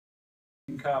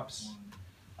Cups.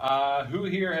 Who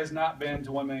here has not been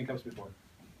to 1 Million Cups before?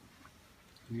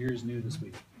 Who here is new this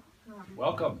week?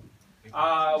 Welcome.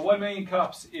 1 Million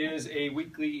Cups is a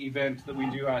weekly event that we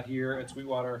do out here at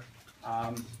Sweetwater.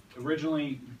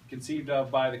 Originally conceived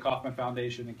of by the Kauffman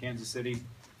Foundation in Kansas City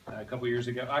a couple years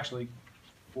ago, actually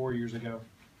 4 years ago.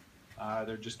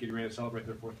 They're just getting ready to celebrate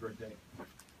their 4th birthday.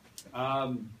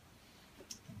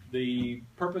 The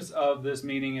purpose of this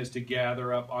meeting is to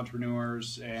gather up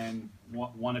entrepreneurs and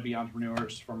wannabe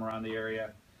entrepreneurs from around the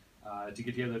area to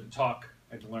get together to talk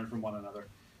and to learn from one another.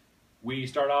 We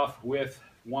start off with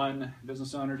one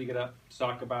business owner to get up to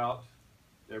talk about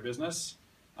their business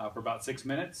for about 6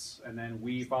 minutes, and then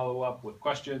we follow up with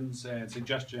questions and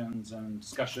suggestions and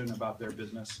discussion about their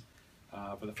business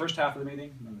for the first half of the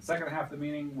meeting. And the second half of the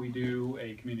meeting, we do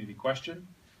a community question.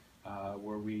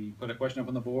 Where we put a question up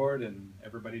on the board and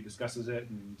everybody discusses it,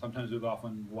 and sometimes we go off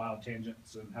on wild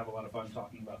tangents and have a lot of fun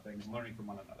talking about things and learning from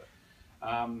one another.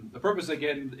 The purpose,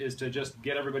 again, is to just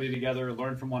get everybody together,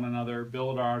 learn from one another,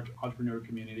 build our entrepreneur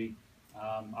community.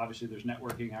 Obviously, there's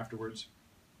networking afterwards,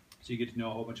 so you get to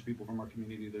know a whole bunch of people from our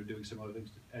community that are doing similar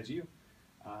things as you,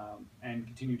 and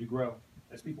continue to grow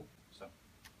as people. So,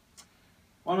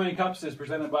 1 Million Cups is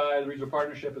presented by the Regional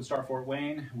Partnership at Star Fort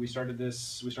Wayne. We started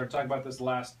talking about this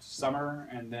last summer,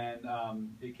 and then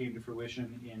it came to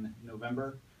fruition in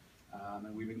November.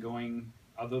 And we've been going,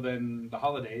 other than the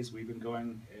holidays, we've been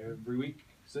going every week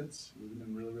since. We've been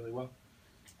doing really, really well.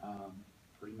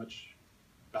 Pretty much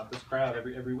about this crowd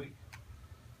every week.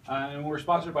 And we're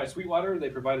sponsored by Sweetwater. They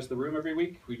provide us the room every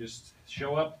week. We just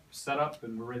show up, set up,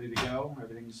 and we're ready to go.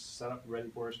 Everything's set up, ready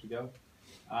for us to go.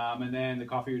 And then the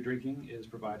coffee you're drinking is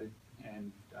provided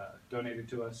and donated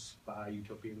to us by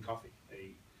Utopian Coffee,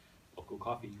 a local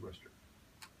coffee roaster.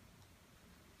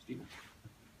 Stephen.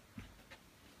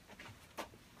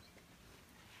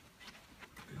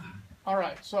 All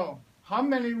right, so how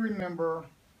many remember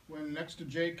when next to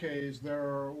JK's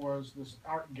there was this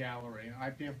art gallery?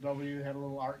 IPFW had a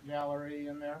little art gallery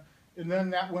in there, and then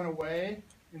that went away.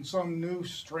 And some new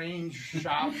strange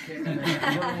shop came in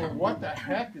there. What the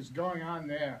heck is going on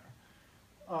there?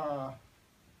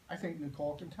 I think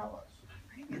Nicole can tell us.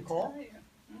 Nicole?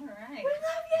 All right. We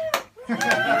love you!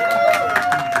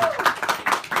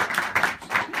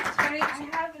 It's funny, I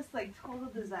have this total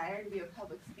desire to be a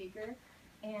public speaker,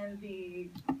 and the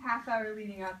half hour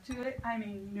leading up to it, I'm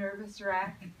a nervous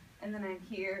wreck, and then I'm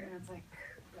here, and it's like,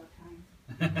 go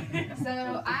time.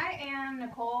 So I am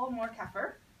Nicole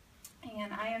Keffer.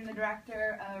 And I am the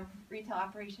Director of Retail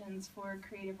Operations for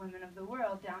Creative Women of the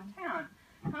World downtown.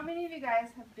 How many of you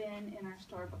guys have been in our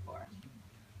store before?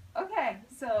 Okay,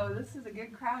 so this is a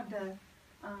good crowd to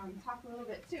talk a little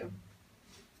bit too.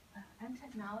 I'm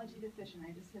technology deficient.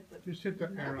 I just hit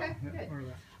the arrow. Okay,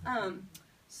 good.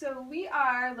 So we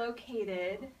are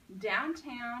located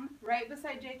downtown, right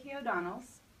beside J.K.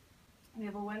 O'Donnell's. We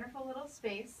have a wonderful little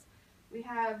space. We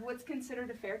have what's considered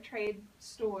a fair trade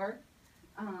store.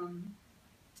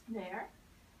 There,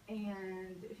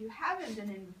 and if you haven't been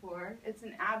in before, it's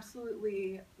an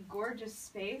absolutely gorgeous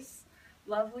space,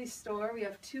 lovely store. We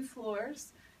have 2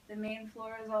 floors. The main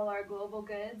floor is all our global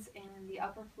goods, and the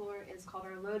upper floor is called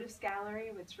our Lotus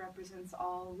Gallery, which represents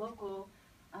all local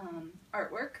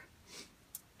artwork.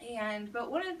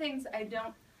 But one of the things that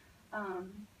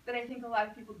I think a lot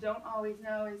of people don't always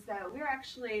know is that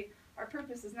our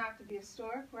purpose is not to be a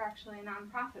store. We're actually a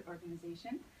nonprofit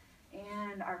organization.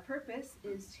 And our purpose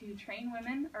is to train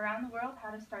women around the world how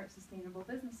to start sustainable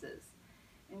businesses.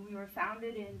 And we were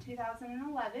founded in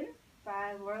 2011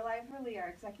 by Lorelei Verlee, our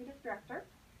executive director.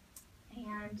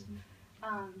 And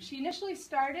she initially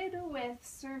started with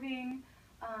serving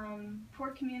poor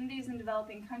communities in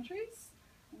developing countries,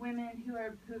 women who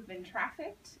have been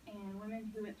trafficked, and women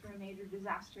who went through a major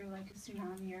disaster like a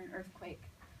tsunami or an earthquake.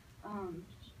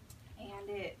 And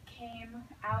it came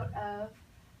out of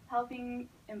helping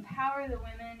empower the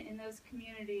women in those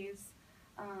communities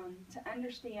to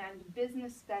understand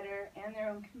business better and their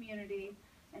own community,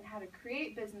 and how to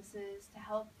create businesses to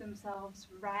help themselves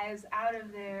rise out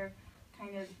of their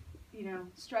kind of,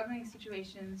 struggling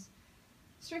situations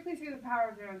strictly through the power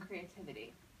of their own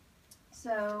creativity.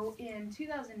 So in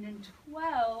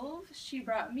 2012, she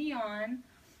brought me on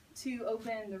to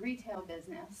open the retail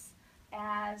business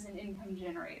as an income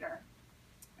generator.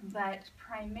 But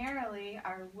primarily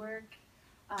our work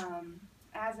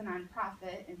as a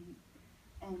nonprofit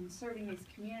and serving these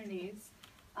communities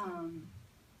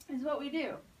is what we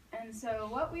do. And so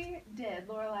what we did,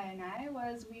 Lorelei and I,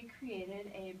 was we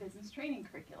created a business training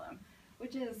curriculum,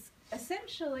 which is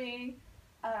essentially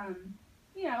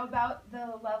about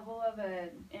the level of an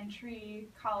entry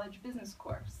college business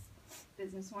course.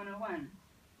 Business 101,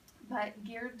 but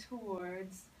geared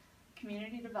towards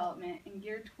community development and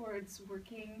geared towards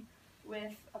working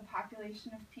with a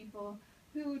population of people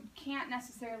who can't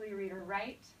necessarily read or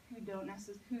write,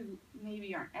 who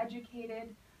maybe aren't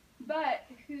educated, but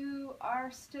who are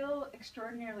still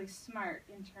extraordinarily smart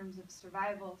in terms of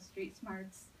survival, street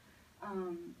smarts,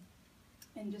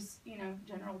 and just,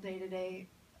 general day-to-day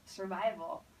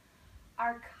survival.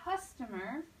 Our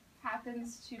customer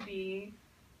happens to be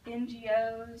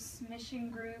NGOs, mission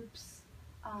groups,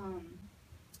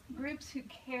 groups who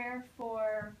care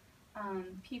for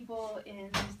people in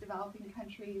these developing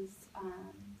countries,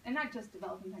 and not just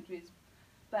developing countries,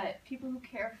 but people who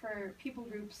care for people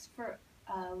groups for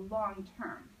long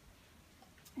term.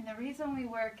 And the reason we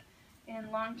work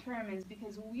in long term is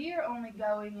because we are only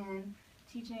going in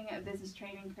teaching a business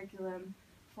training curriculum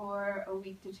for a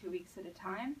week to 2 weeks at a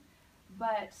time,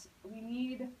 but we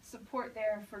need support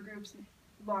there for groups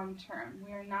long term.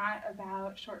 We are not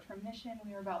about short-term mission,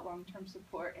 we are about long-term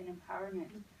support and empowerment.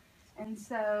 And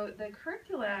so the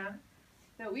curriculum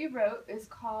that we wrote is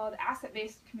called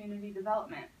Asset-Based Community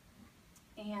Development.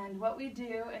 And what we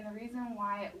do, and the reason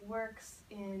why it works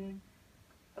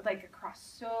across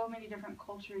so many different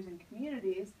cultures and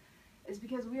communities, is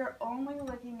because we are only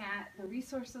looking at the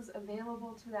resources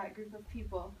available to that group of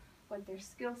people, what their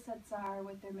skill sets are,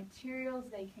 what their materials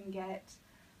they can get,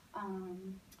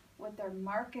 what their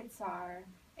markets are,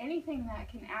 anything that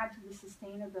can add to the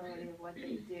sustainability of what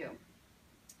they do.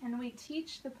 And we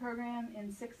teach the program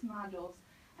in 6 modules.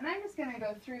 And I'm just going to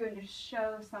go through and just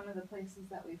show some of the places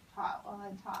that we've taught while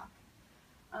I talk.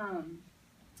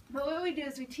 But what we do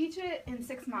is we teach it in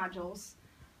 6 modules.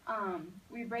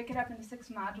 We break it up into 6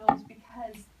 modules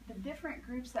because the different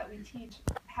groups that we teach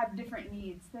have different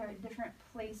needs. They're at different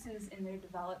places in their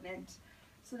development.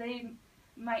 So they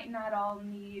might not all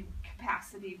need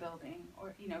capacity building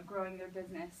or growing their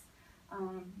business,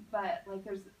 but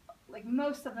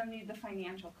most of them need the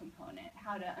financial component,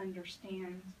 how to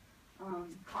understand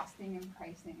costing and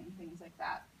pricing and things like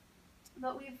that.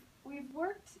 But we've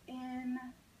worked in,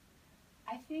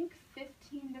 I think,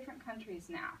 15 different countries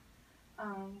now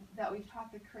that we've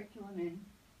taught the curriculum in,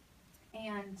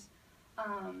 and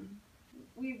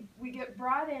we get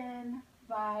brought in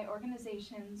by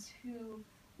organizations who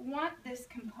want this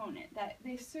component, that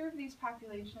they serve these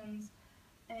populations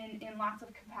in lots of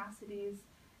capacities,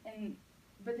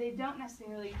 but they don't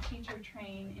necessarily teach or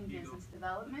train in business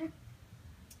development.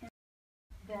 And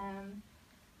them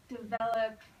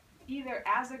develop either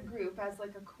as a group, as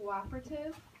like a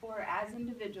cooperative, or as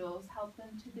individuals, help them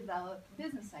to develop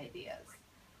business ideas.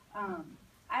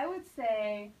 I would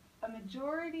say a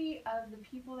majority of the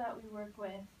people that we work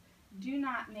with do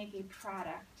not make a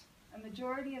product. A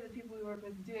majority of the people we work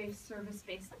with do a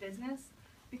service-based business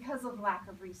because of lack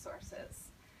of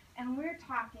resources. And we're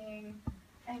talking,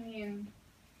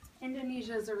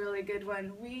 Indonesia is a really good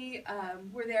one. We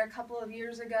were there a couple of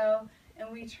years ago, and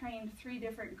we trained 3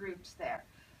 different groups there.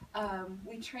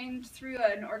 We trained through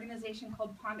an organization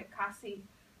called Pondok Kasih,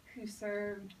 who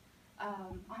served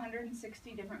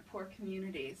 160 different poor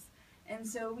communities. And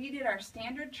so we did our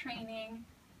standard training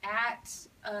at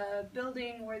a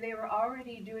building where they were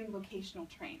already doing vocational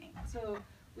training. So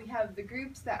we have the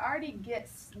groups that already get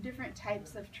different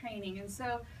types of training, and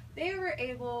so they were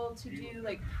able to do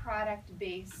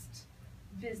product-based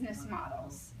business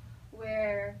models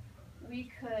where we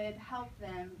could help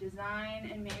them design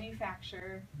and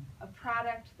manufacture a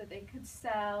product that they could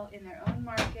sell in their own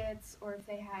markets, or if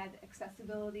they had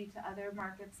accessibility to other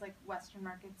markets like Western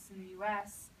markets in the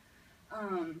US,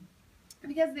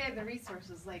 because they had the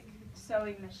resources like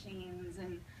sewing machines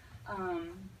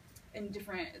and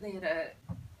different, they had a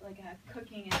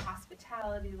cooking and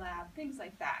hospitality lab, things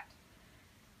like that.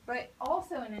 But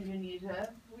also in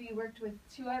Indonesia, we worked with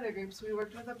 2 other groups. We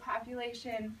worked with a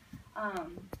population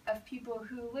of people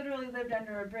who literally lived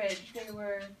under a bridge. They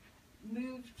were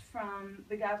moved from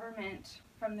the government,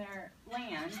 from their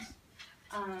land,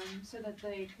 so that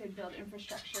they could build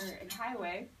infrastructure and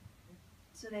highway.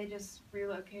 So they just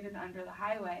relocated under the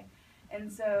highway.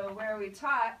 And so where we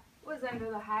taught was under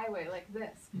the highway like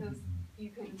this, because you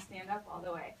couldn't stand up all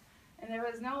the way. And there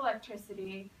was no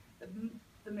electricity.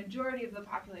 The majority of the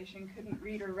population couldn't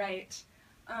read or write.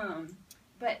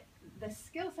 But the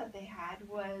skill set they had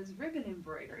was ribbon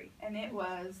embroidery. And it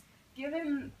was,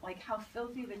 given how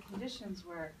filthy the conditions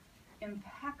were,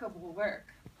 impeccable work.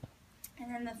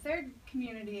 And then the third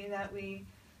community that we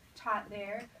taught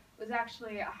there was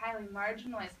actually a highly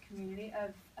marginalized community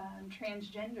of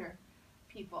transgender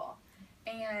people.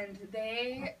 And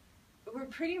they were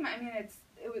pretty much,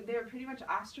 they were pretty much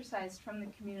ostracized from the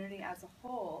community as a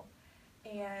whole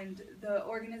and the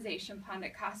organization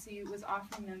Pandit Kasi was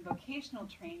offering them vocational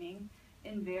training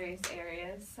in various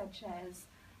areas, such as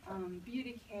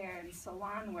beauty care and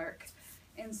salon work.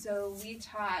 And so we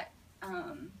taught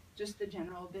just the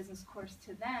general business course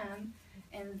to them,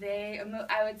 and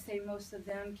I would say most of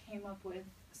them came up with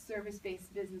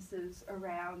service-based businesses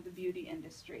around the beauty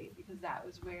industry, because that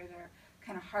was where their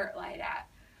kind of heart lied at.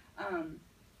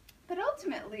 But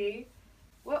ultimately,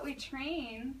 what we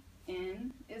train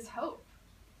in is hope.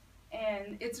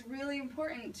 And it's really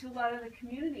important to a lot of the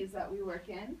communities that we work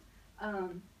in.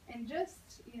 And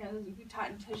just, we taught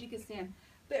in Tajikistan,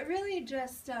 but really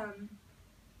just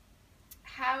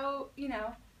how,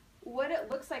 what it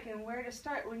looks like and where to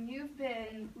start when you've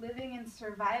been living in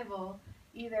survival,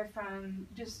 either from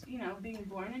just, being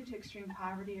born into extreme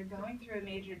poverty or going through a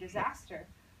major disaster.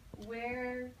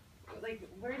 Where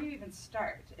do you even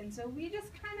start? And so we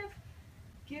just kind of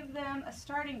give them a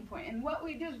starting point. And what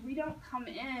we do is we don't come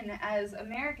in as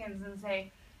Americans and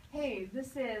say, hey,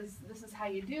 this is how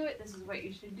you do it, this is what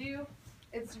you should do.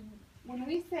 It's when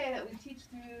we say that we teach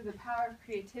through the power of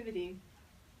creativity,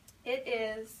 it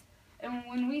is, and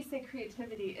when we say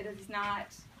creativity, it is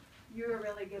not you're a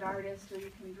really good artist or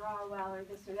you can draw well or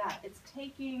this or that. It's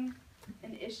taking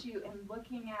an issue and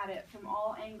looking at it from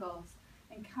all angles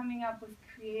and coming up with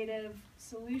creative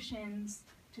solutions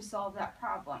to solve that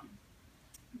problem.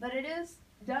 But it is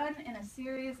done in a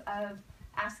series of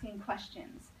asking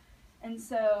questions. And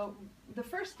so the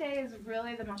first day is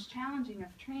really the most challenging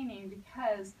of training,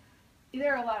 because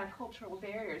there are a lot of cultural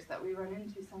barriers that we run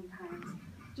into sometimes,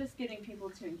 just getting people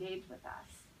to engage with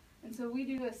us. And so we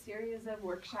do a series of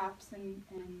workshops and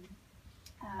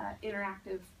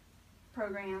interactive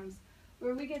programs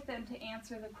where we get them to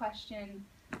answer the question.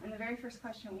 And the very first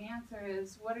question we answer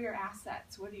is, what are your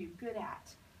assets? What are you good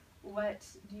at? What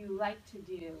do you like to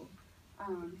do?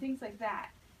 Things like that.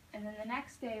 And then the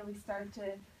next day we start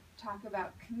to talk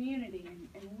about community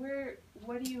and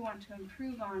what do you want to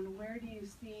improve on? Where do you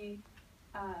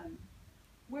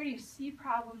see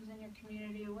problems in your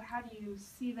community? How do you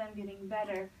see them getting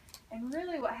better? And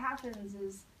really what happens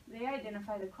is they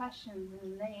identify the questions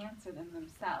and they answer them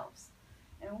themselves.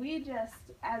 And we just,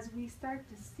 as we start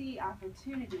to see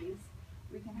opportunities,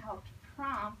 we can help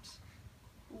prompt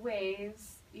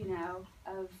ways,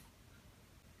 of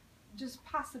just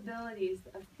possibilities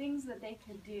of things that they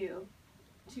could do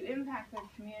to impact their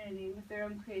community with their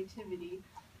own creativity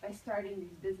by starting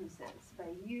these businesses, by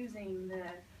using the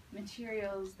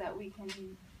materials that we can,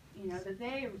 that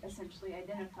they essentially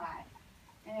identify.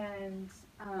 And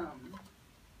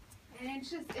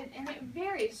it's just, and it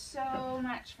varies so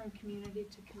much from community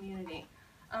to community.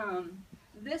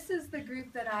 This is the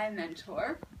group that I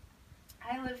mentor.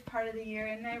 I live part of the year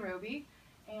in Nairobi,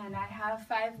 and I have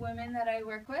 5 women that I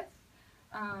work with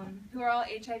who are all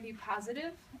HIV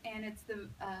positive, and it's the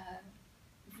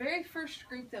very first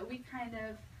group that we kind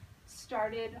of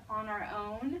started on our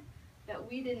own, that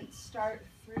we didn't start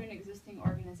through an existing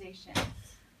organization.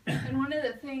 And one of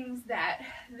the things that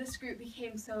this group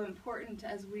became so important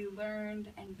as we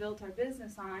learned and built our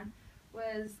business on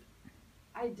was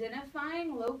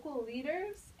identifying local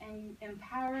leaders and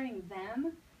empowering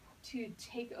them to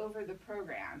take over the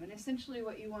program. And essentially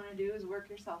what you want to do is work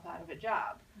yourself out of a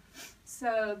job.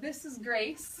 So this is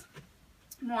Grace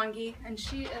Mwangi, and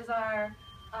she is our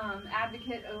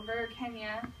advocate over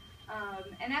Kenya.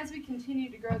 And as we continue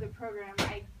to grow the program,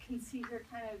 I can see her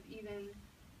kind of even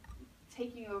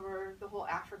taking over the whole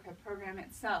Africa program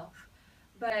itself.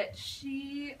 But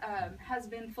she has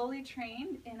been fully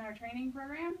trained in our training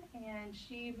program, and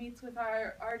she meets with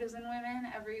our artisan women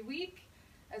every week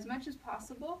as much as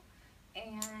possible.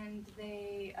 And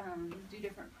they do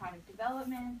different product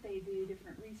development, they do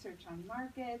different research on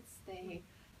markets, they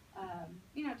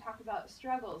talk about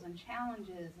struggles and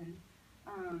challenges,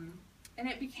 and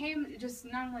it became just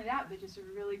not only that, but just a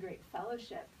really great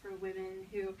fellowship for women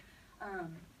who,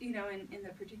 in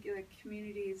the particular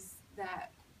communities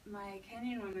that my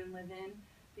Kenyan women live in,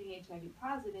 being HIV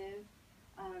positive,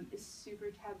 is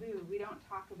super taboo. We don't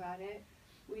talk about it.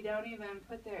 We don't even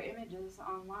put their images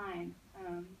online.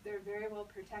 They're very well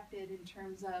protected in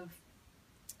terms of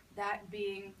that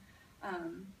being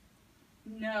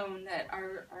known that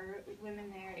our women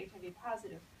there are HIV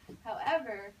positive.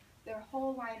 However, their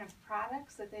whole line of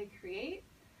products that they create,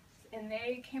 and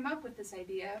they came up with this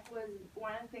idea, was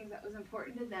one of the things that was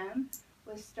important to them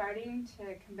was starting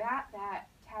to combat that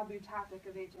taboo topic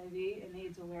of HIV and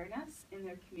AIDS awareness in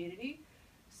their community.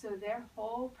 So their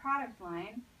whole product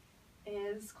line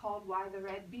is called Why the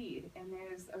Red Bead, and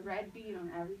there's a red bead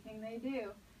on everything they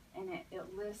do, and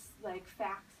it lists like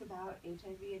facts about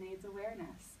HIV and AIDS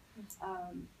awareness.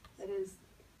 That is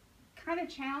kind of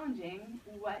challenging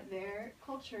what their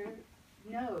culture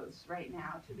knows right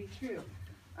now to be true.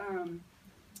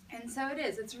 And so it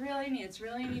is. It's really neat. It's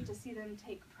really neat to see them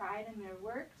take pride in their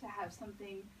work, to have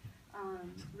something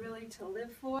really to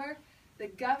live for. The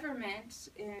government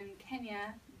in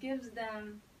Kenya gives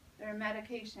them their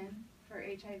medication for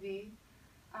HIV,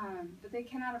 but they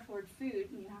cannot afford food,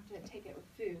 and you have to take it with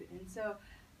food. And so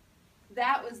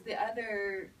that was the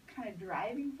other kind of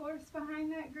driving force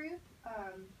behind that group,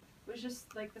 was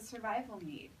just like the survival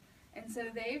need. And so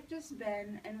they've just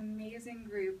been an amazing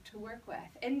group to work with.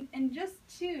 And just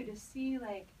too, to see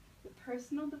like the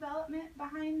personal development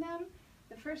behind them.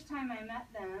 The first time I met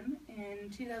them in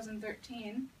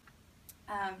 2013,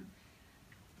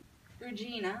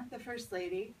 Regina, the first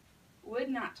lady, would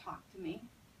not talk to me,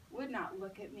 would not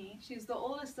look at me. She's the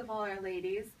oldest of all our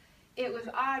ladies. It was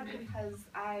odd because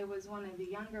I was one of the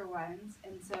younger ones,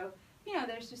 and so, you know,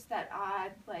 there's just that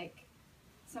odd, like,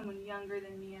 someone younger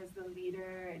than me as the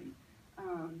leader, and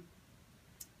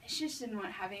she just didn't want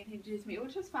to have anything to do with me,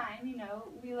 which was fine. You know,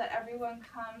 we let everyone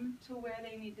come to where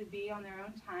they need to be on their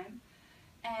own time.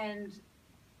 And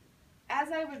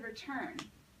as I would return,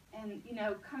 and, you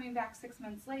know, coming back 6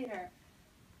 months later,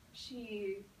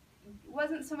 she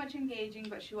wasn't so much engaging,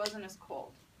 but she wasn't as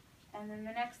cold. And then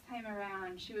the next time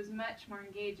around, she was much more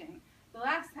engaging. The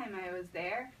last time I was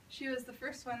there, she was the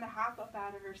first one to hop up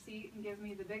out of her seat and give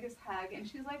me the biggest hug. And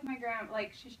she's like my grandma,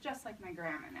 like she's just like my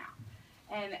grandma now.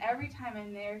 And every time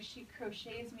I'm there, she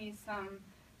crochets me some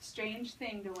strange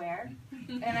thing to wear.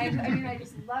 And I mean, I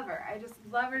just love her. I just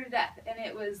love her to death.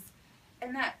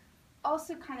 And that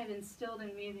also kind of instilled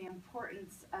in me the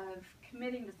importance of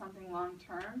committing to something long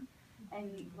term,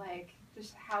 and like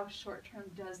just how short term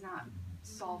does not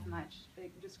solve much.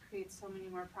 It just creates so many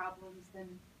more problems than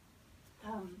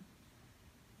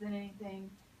anything.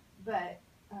 But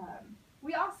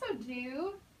we also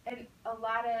do a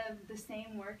lot of the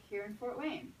same work here in Fort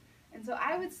Wayne. And so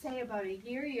I would say about a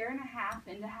year and a half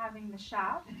into having the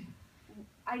shop,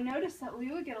 I noticed that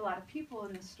we would get a lot of people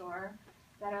in the store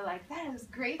that are like, that is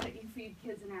great that you feed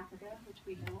kids in Africa, which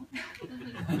we don't.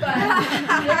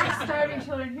 But you're starving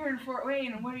children here in Fort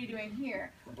Wayne, and what are you doing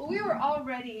here? Well, we were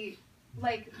already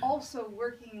like also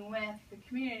working with the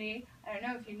community. I don't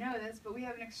know if you know this, but we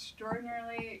have an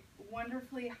extraordinarily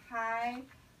wonderfully high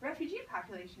refugee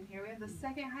population here. We have the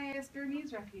second highest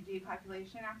Burmese refugee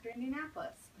population after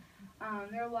Indianapolis.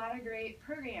 There are a lot of great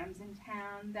programs in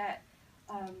town that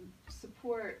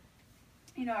support,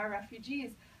 you know, our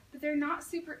refugees, but they're not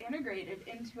super integrated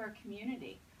into our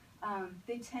community.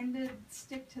 They tend to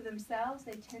stick to themselves.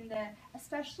 They tend to,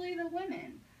 especially the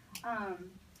women,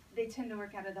 they tend to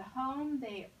work out of the home.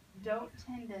 They don't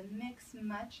tend to mix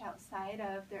much outside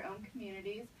of their own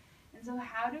communities. And so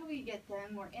how do we get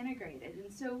them more integrated?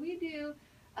 And so we do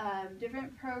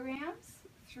different programs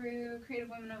through Creative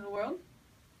Women of the World.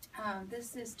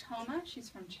 This is Toma. She's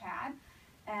from Chad.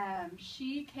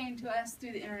 She came to us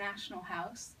through the International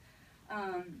House.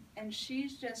 And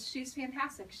she's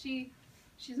fantastic.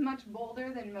 She's much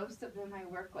bolder than most of them I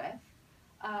work with.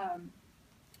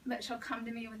 But she'll come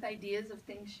to me with ideas of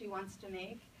things she wants to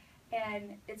make.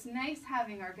 And it's nice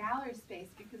having our gallery space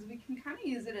because we can kind of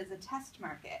use it as a test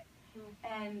market.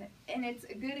 And it's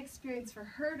a good experience for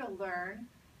her to learn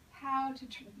how to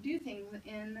do things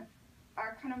in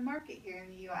our kind of market here in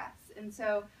the U.S. And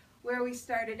so where we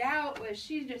started out was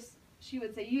she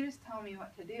would say, you just tell me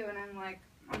what to do. And I'm like,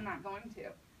 I'm not going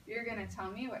to. You're going to tell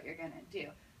me what you're going to do.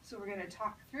 So we're going to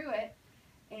talk through it,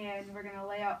 and we're going to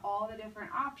lay out all the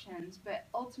different options, but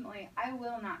ultimately I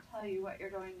will not tell you what you're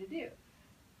going to do.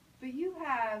 But you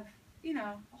have, you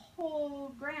know, a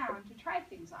whole ground to try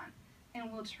things on,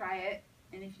 and we'll try it,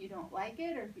 and if you don't like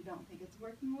it or if you don't think it's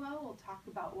working well, we'll talk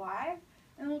about why,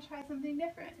 and we'll try something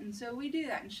different. And so we do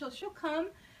that, and she'll come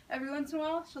every once in a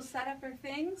while. She'll set up her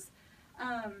things.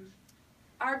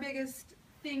 Our biggest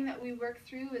thing that we work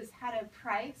through is how to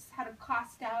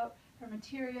cost out her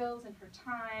materials and her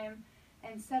time,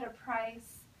 and set a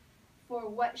price for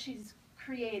what she's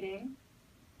creating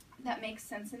that makes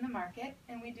sense in the market.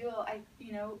 And we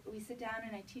we sit down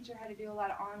and I teach her how to do a lot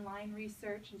of online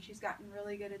research, and she's gotten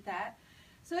really good at that.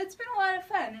 So it's been a lot of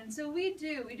fun. And so we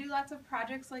do lots of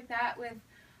projects like that with,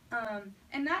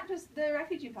 and not just the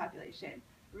refugee population,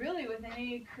 really with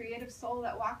any creative soul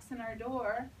that walks in our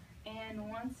door and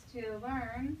wants to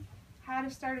learn how to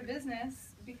start a business,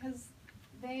 because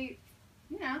they,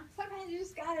 you know, sometimes you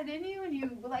just got it in you and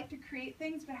you would like to create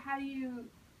things, but how do you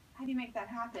make that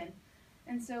happen?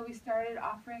 And so we started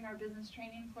offering our business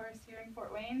training course here in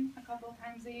Fort Wayne a couple of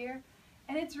times a year,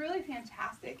 and it's really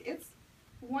fantastic. It's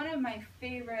one of my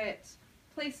favorite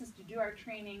places to do our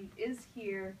training is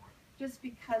here, just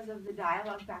because of the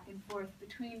dialogue back and forth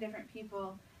between different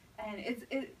people. And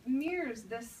it mirrors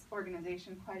this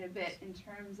organization quite a bit in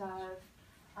terms of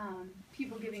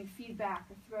people giving feedback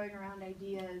or throwing around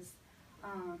ideas,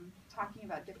 talking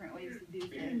about different ways to do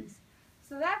things.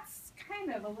 So that's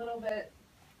kind of a little bit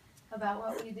about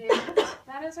what we do.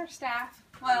 That is our staff.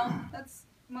 Well, that's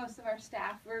most of our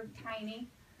staff. We're tiny.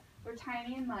 We're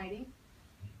tiny and mighty.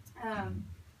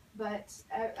 But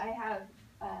I have,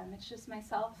 it's just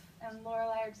myself and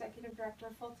Lorelei, our executive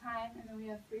director, full-time, and then we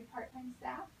have 3 part-time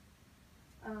staff.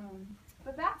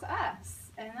 But that's us,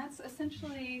 and that's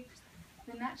essentially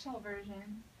the nutshell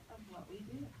version of what we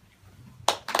do.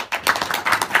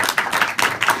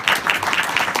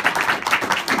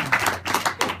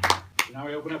 So now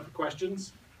we open up for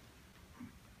questions.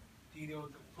 Do you know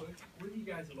where you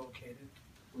guys are located?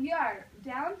 We are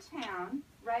downtown,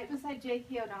 right beside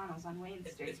J.K. O'Donnell's on Wayne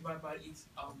Street. It's right by each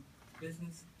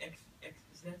business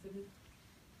executive.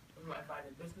 Right by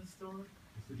the business store.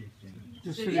 The City Exchange.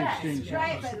 The City Yes, Exchange.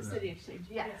 right by the City Exchange.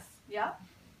 Yes. Yep.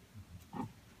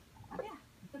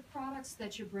 The products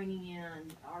that you're bringing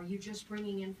in, are you just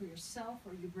bringing in for yourself,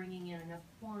 or are you bringing in enough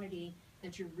quantity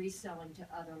that you're reselling to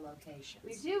other locations?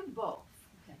 We do both.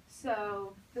 Okay.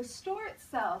 So the store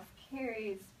itself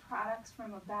carries products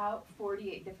from about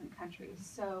 48 different countries.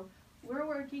 So we're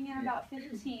working in about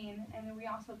 15, and then we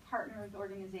also partner with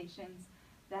organizations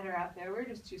that are out there. We're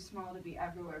just too small to be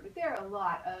everywhere, but there are a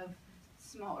lot of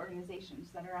small organizations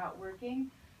that are out working.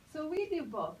 So we do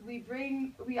both. We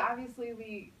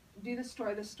obviously do the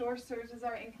store. The store serves as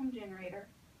our income generator.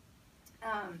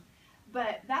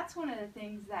 But that's one of the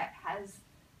things that has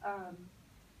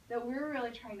that we're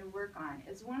really trying to work on,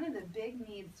 is one of the big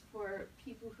needs for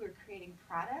people who are creating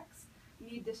products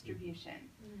need distribution.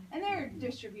 And there are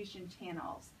distribution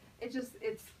channels.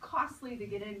 It's costly to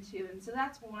get into, and so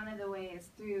that's one of the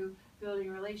ways, through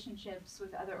building relationships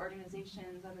with other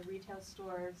organizations, other retail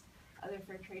stores, other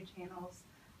fair trade channels,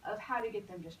 of how to get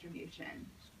them distribution.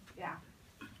 Yeah.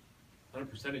 On a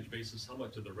percentage basis, how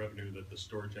much of the revenue that the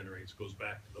store generates goes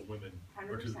back to the women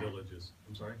or to the 100%. villages?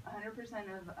 I'm sorry? 100%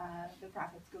 of the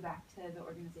profits go back to the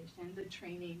organization, the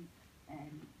training,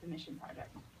 and the mission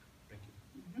project. Thank you.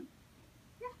 Mm-hmm.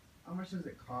 How much does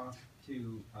it cost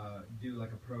to do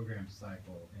like a program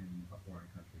cycle in a foreign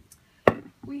country?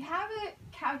 We have it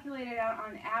calculated out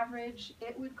on average.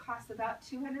 It would cost about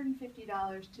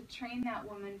 $250 to train that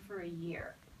woman for a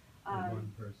year. For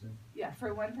one person? Yeah,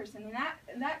 for one person,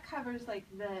 and that covers like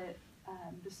the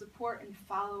support and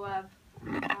follow up.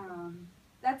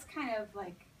 That's kind of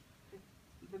like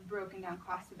the broken down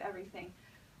cost of everything.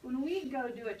 When we go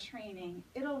do a training,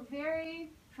 it'll vary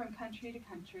from country to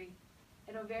country.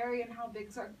 It'll vary in how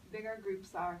big our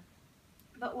groups are.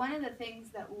 But one of the things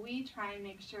that we try and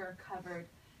make sure are covered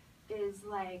is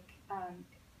like,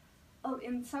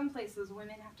 in some places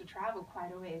women have to travel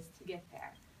quite a ways to get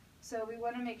there. So we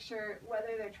want to make sure,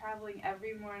 whether they're traveling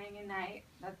every morning and night,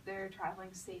 that they're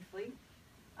traveling safely,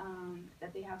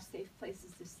 that they have safe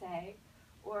places to stay,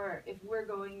 or if we're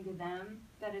going to them,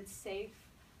 that it's safe.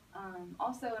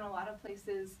 Also, in a lot of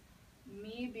places,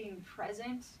 me being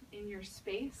present in your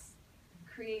space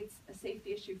creates a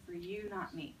safety issue for you,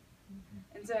 not me.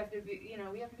 And so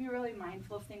we have to be really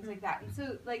mindful of things like that. And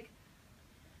so, like,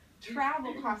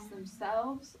 travel costs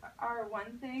themselves are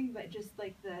one thing, but just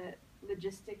like the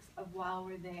logistics of while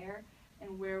we're there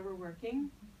and where we're working.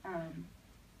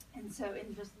 And so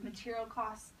in just material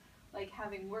costs, like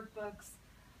having workbooks,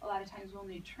 a lot of times we'll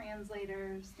need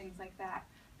translators, things like that.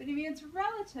 But I mean, it's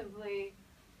relatively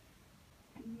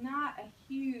not a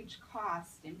huge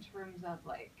cost in terms of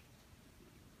like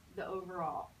the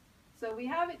overall. So we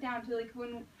have it down to like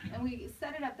and we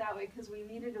set it up that way because we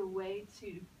needed a way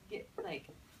to get like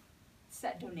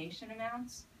set donation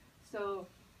amounts. So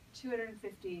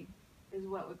 $250 is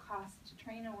what would cost to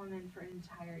train a woman for an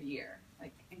entire year,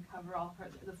 like, and cover all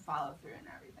the follow through and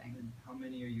everything. And how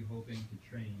many are you hoping to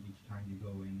train each time you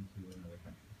go into another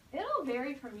country? It'll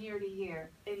vary from year to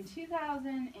year. In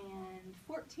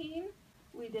 2014,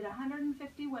 we did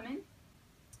 150 women,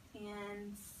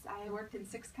 and I worked in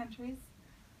 6 countries.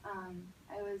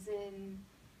 I was in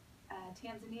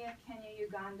Tanzania, Kenya,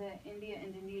 Uganda, India,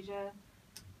 Indonesia,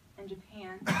 and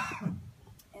Japan.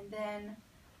 And then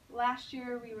last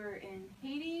year we were in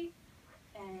Haiti,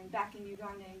 and back in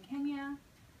Uganda and Kenya.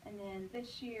 And then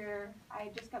this year, I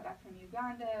just got back from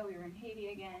Uganda, we were in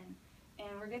Haiti again,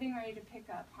 and we're getting ready to pick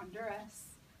up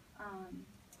Honduras.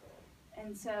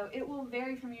 And so it will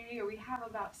vary from year to year. We have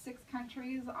about 6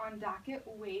 countries on docket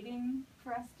waiting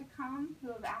for us to come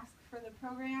who have asked for the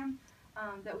program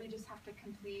that we just have to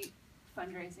complete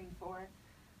fundraising for.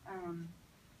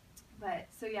 But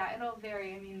so yeah, it'll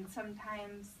vary. I mean,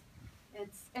 sometimes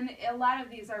and a lot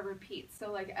of these are repeats.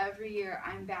 So like every year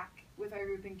I'm back with our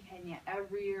group in Kenya.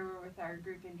 Every year we're with our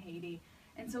group in Haiti.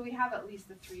 And so we have at least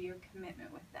a 3-year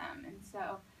commitment with them. And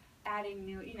so adding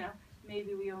new,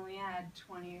 maybe we only add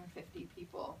 20 or 50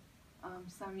 people.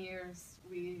 Some years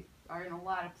we are in a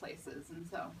lot of places. And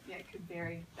so, yeah, it could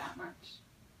vary that much.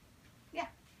 Yeah.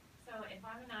 So if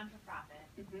I'm a non-for-profit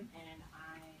Mhm. and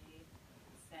I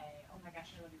say, oh my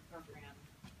gosh, I love your program,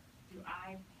 do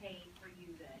I pay for you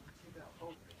then to go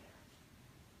over there?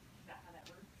 Is that how that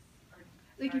works? Or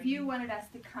Like if you wanted us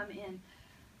to come in,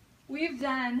 we've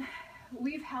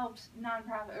helped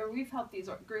nonprofit, or we've helped these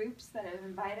groups that have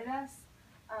invited us.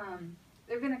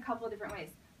 There have been a couple of different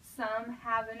ways. Some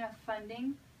have enough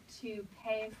funding to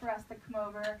pay for us to come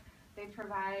over. They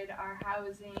provide our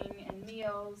housing and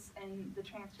meals and the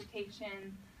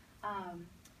transportation.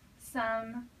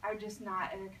 Some are just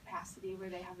not at a capacity where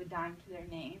they have a dime to their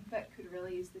name, but could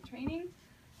really use the training.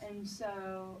 And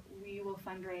so we will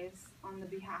fundraise on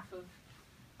behalf of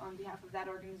that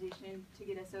organization to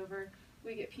get us over.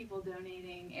 We get people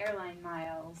donating airline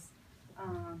miles.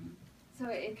 So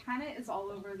it kind of is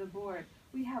all over the board.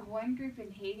 We have one group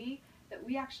in Haiti that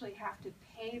we actually have to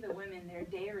pay the women their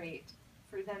day rate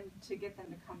for them to get them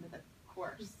to come to the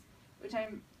course, which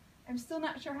I'm still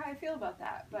not sure how I feel about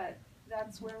that, but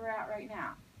that's where we're at right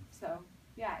now. So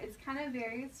yeah, it's kind of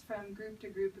varies from group to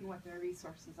group and what their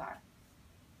resources are.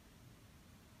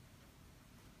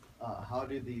 How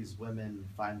do these women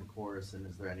find the course, and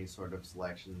is there any sort of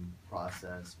selection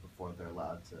process before they're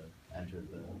allowed to enter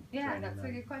the training That's then?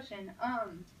 a good question.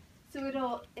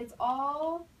 So it's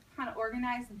all kind of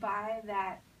organized by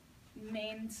that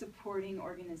main supporting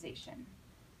organization.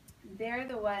 They're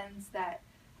the ones that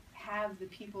have the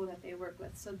people that they work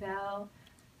with. So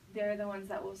they're the ones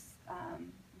that will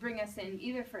bring us in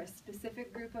either for a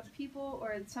specific group of people,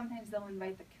 or sometimes they'll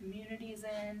invite the communities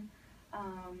in.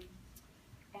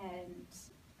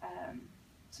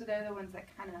 So they're the ones that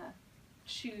kind of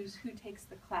choose who takes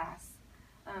the class.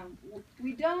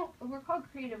 We're called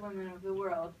Creative Women of the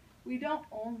World. We don't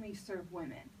only serve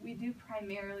women. We do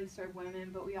primarily serve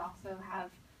women, but we also have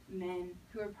men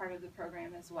who are part of the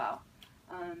program as well,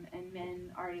 and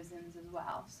men artisans as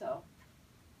well. So,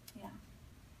 yeah.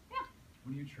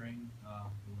 When you train the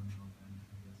women or men,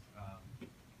 I guess,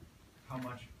 how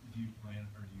much do you plan,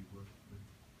 or do you work with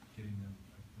getting them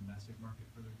a domestic market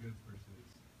for their goods versus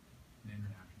an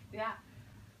international market? Yeah.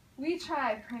 We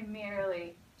try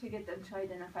primarily to get them to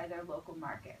identify their local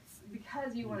markets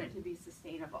because you want it to be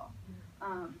sustainable,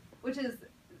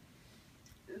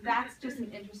 that's just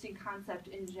an interesting concept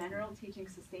in general, teaching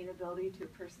sustainability to a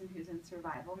person who's in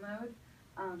survival mode.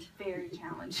 Very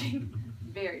challenging,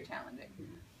 very challenging.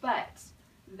 But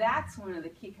that's one of the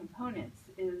key components,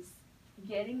 is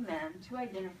getting them to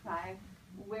identify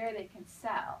where they can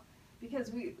sell,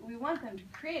 because we want them to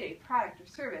create a product or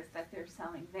service that they're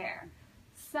selling there.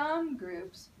 Some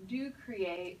groups do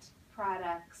create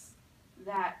products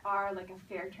that are like a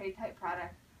fair trade type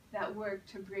product that work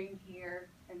to bring here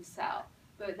and sell,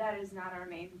 but that is not our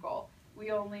main goal.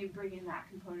 We only bring in that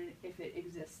component if it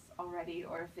exists already,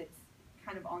 or if it's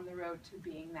kind of on the road to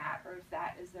being that, or if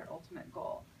that is their ultimate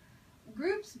goal.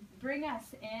 Groups bring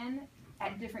us in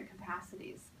at different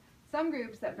capacities. Some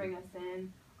groups that bring us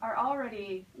in are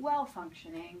already well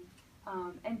functioning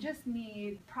and just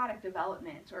need product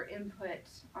development or input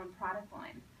on product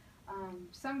line.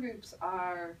 Some groups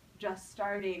are just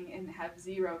starting and have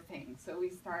zero things, so we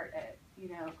start at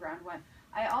ground one.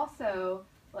 I also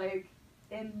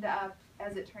end up,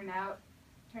 as it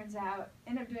turns out,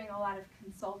 end up doing a lot of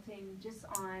consulting just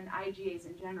on IGAs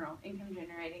in general, income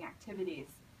generating activities.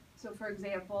 So for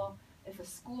example, if a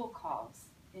school calls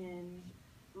in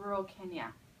rural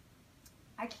Kenya,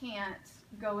 I can't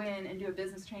go in and do a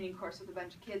business training course with a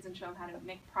bunch of kids and show them how to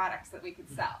make products that we could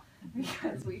sell,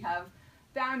 because we have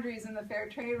boundaries in the fair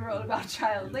trade world about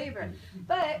child labor.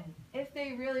 But if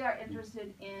they really are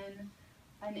interested in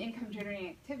an income generating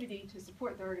activity to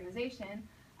support their organization,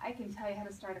 I can tell you how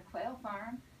to start a quail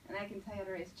farm, and I can tell you how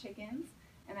to raise chickens,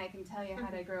 and I can tell you how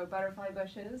to grow butterfly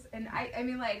bushes. And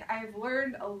I've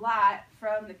learned a lot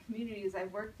from the communities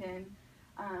I've worked in.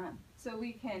 So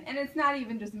we can, and it's not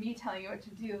even just me telling you what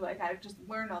to do, I've just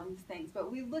learned all these things,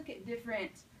 but we look at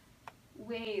different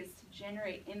ways to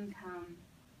generate income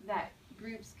that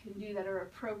groups can do that are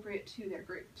appropriate to their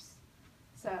groups.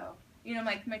 So,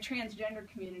 my transgender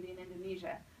community in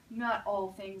Indonesia, not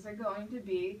all things are going to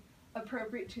be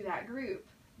appropriate to that group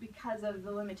because of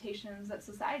the limitations that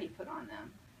society put on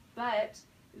them. But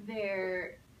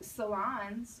their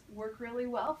salons work really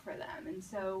well for them, and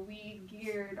so we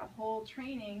geared a whole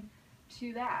training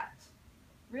to that,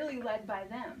 really led by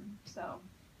them. So,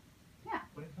 yeah.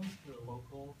 When it comes to the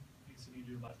local, you said you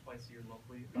do about twice a year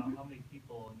locally, about how many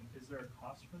people, and is there a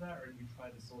cost for that, or do you try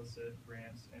to solicit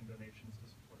grants and donations to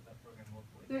support that program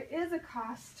locally? There is a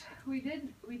cost. We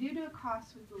do a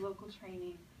cost with the local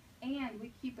training, and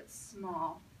we keep it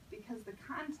small because the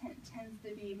content tends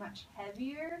to be much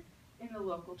heavier in the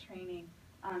local training.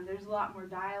 There's a lot more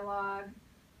dialogue,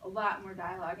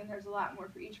 and there's a lot more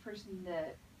for each person to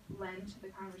lend to the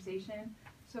conversation.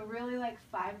 So really, like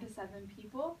 5 to 7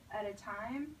 people at a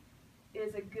time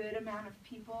is a good amount of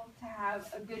people to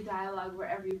have a good dialogue where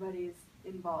everybody's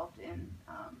involved in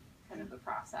kind of the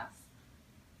process.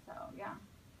 So, yeah.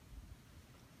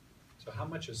 So how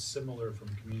much is similar from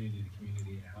community to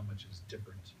community, and how much is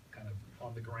different, kind of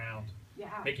on the ground,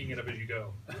 Yeah. making it up as you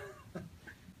go?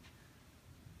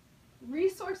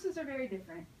 Resources are very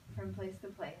different from place to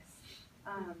place.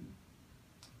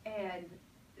 And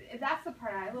that's the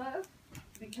part I love,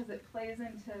 because it plays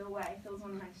into what I feel is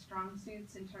one of my strong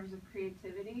suits in terms of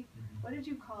creativity. What did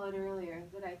you call it earlier?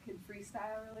 That I could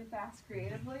freestyle really fast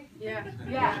creatively? Yeah.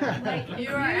 Yeah. Like, You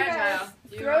are agile.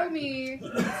 Throw me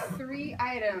 3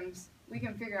 items, we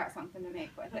can figure out something to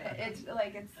make with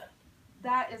it.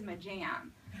 That is my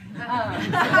jam.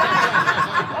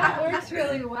 That works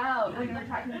really well when we're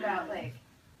talking about like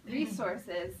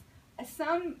resources.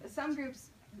 Some groups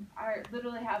are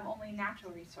literally have only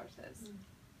natural resources.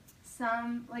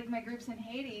 Some, like my groups in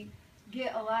Haiti,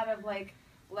 get a lot of like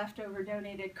leftover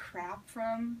donated crap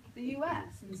from the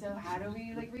U.S. And so how do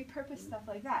we like repurpose stuff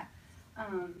like that?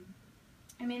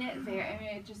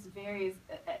 It just varies.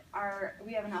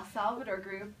 We have an El Salvador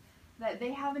group that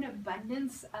they have an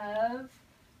abundance of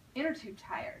inner tube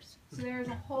tires. So there's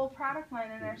a whole product line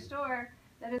in their store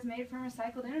that is made from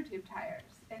recycled inner tube tires.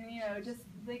 And just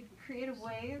like creative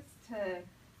ways to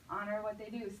honor what they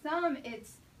do. Some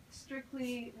it's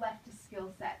strictly left to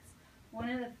skill sets. One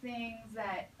of the things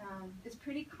that is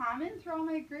pretty common through all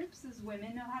my groups is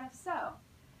women know how to sew.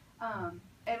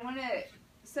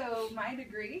 So my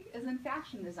degree is in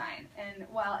fashion design, and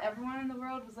while everyone in the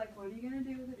world was like, what are you going to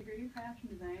do with a degree in fashion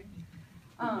design?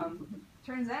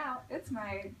 Turns out it's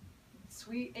my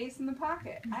sweet ace in the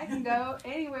pocket. I can go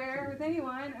anywhere with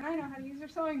anyone, and I know how to use their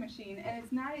sewing machine, and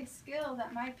it's not a skill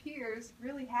that my peers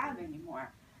really have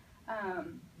anymore.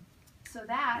 So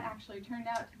that actually turned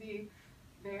out to be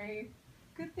a very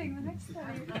good thing the next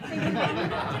study.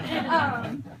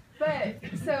 But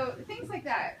so things like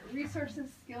that,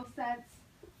 resources, skill sets,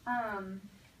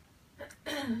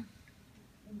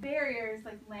 barriers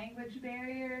like language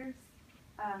barriers,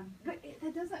 but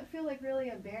it doesn't feel like really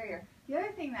a barrier. The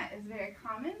other thing that is very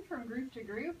common from group to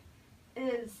group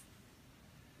is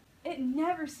it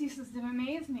never ceases to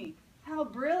amaze me how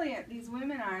brilliant these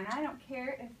women are, and I don't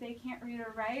care if they can't read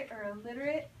or write or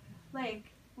illiterate.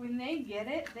 Like, when they get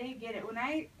it, they get it.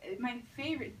 My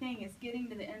favorite thing is getting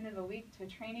to the end of a week to a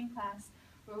training class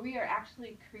where we are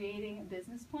actually creating a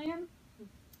business plan,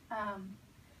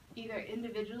 either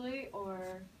individually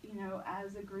or,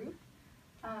 as a group.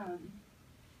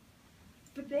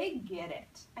 But they get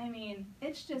it. I mean,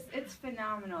 it's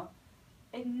phenomenal.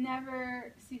 It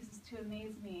never ceases to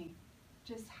amaze me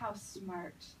just how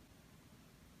smart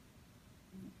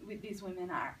these women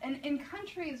are. And in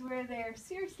countries where they're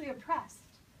seriously oppressed,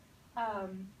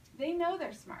 they know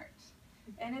they're smart.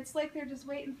 And it's like they're just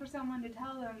waiting for someone to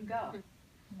tell them go.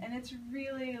 And it's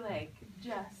really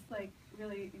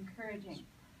really encouraging.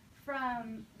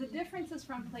 From the differences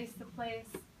from place to place,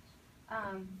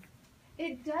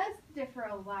 it does differ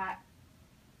a lot.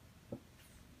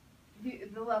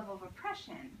 The level of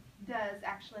oppression does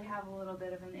actually have a little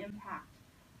bit of an impact.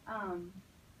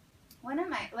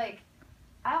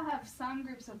 I'll have some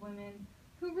groups of women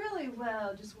who really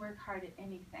will just work hard at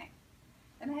anything.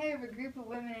 And I have a group of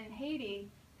women in Haiti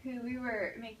who we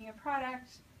were making a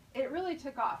product. It really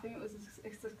took off. I mean, it was a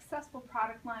successful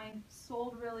product line,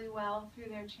 sold really well through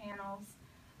their channels.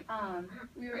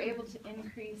 We were able to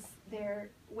increase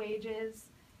their wages.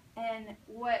 And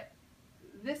what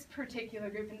this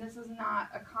particular group, and this is not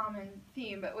a common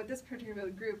theme, but what this particular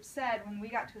group said when we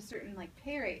got to a certain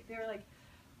pay rate, they were like,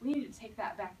 we need to take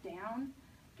that back down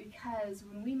because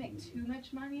when we make too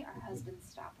much money, our husbands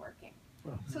stop working.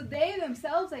 So they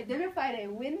themselves identified a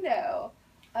window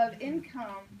of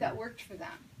income that worked for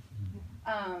them.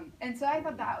 And so I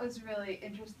thought that was really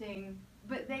interesting,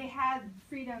 but they had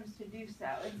freedoms to do so.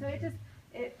 And so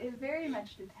it very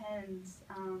much depends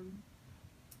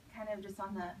kind of just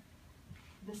on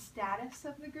the status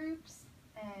of the groups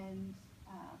and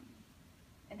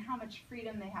how much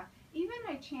freedom they have. Even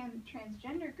my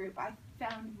transgender group I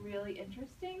found really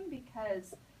interesting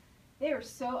because they were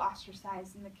so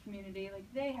ostracized in the community, like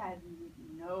they had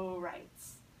no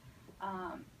rights.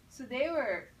 So they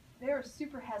were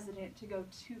super hesitant to go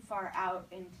too far out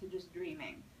into just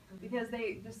dreaming, because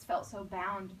they just felt so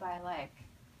bound by like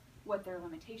what their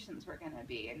limitations were going to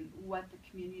be and what the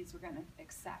communities were going to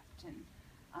accept, and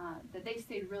that they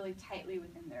stayed really tightly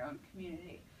within their own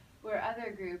community, where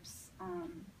other groups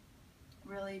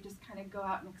really just kind of go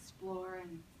out and explore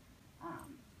and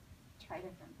try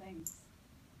different things.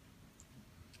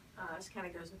 This kind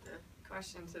of goes with the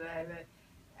question today, but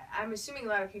I'm assuming a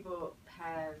lot of people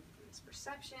have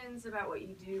misperceptions about what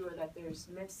you do, or that there's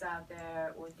myths out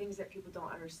there or things that people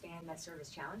don't understand that serve as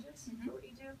challenges for what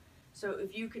you do. So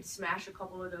if you could smash a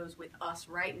couple of those with us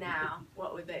right now,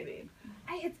 what would they be?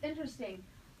 It's interesting.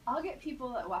 I'll get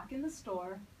people that walk in the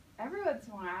store every once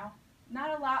in a while,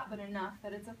 not a lot, but enough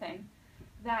that it's a thing,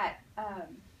 that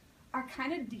are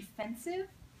kind of defensive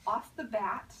off the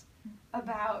bat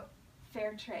about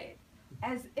fair trade,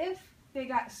 as if they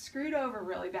got screwed over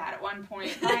really bad at one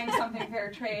point buying something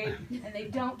fair trade, and they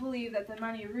don't believe that the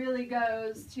money really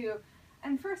goes to.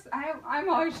 And first, I'm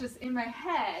always just in my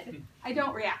head, I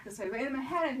don't react this way, but in my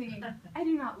head I'm thinking, I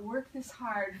do not work this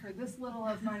hard for this little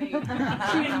of money to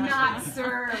not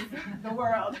serve the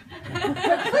world.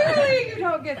 But clearly you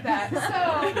don't get that.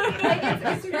 So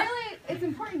like, it's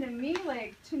important to me,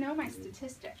 like, to know my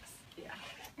statistics. Yeah.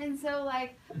 And so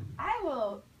like, I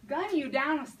will gun you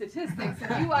down with statistics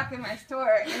if you walk in my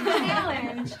store and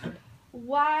challenge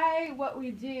why what we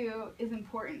do is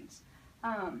important.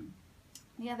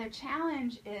 The other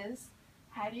challenge is,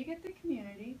 how do you get the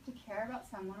community to care about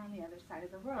someone on the other side of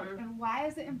the world? And why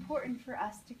is it important for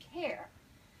us to care?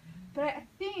 But I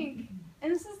think,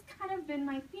 and this has kind of been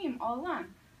my theme all along,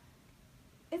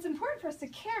 it's important for us to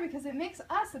care because it makes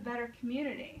us a better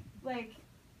community. Like,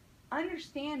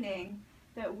 understanding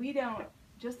that we don't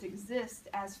just exist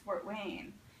as Fort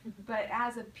Wayne, but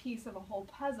as a piece of a whole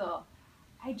puzzle.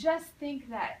 I just think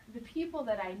that the people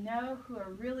that I know who are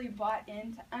really bought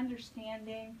into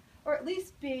understanding, or at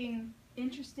least being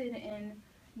interested in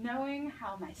knowing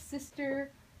how my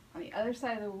sister on the other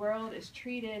side of the world is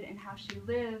treated and how she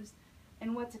lives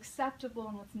and what's acceptable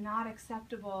and what's not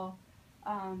acceptable,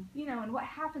 you know, and what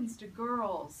happens to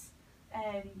girls,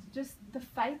 and just the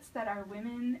fights that our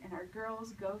women and our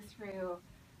girls go through,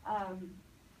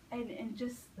 and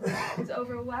just is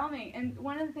overwhelming. And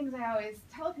one of the things I always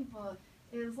tell people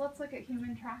is, let's look at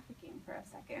human trafficking for a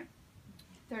second.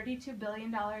 $32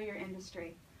 billion a year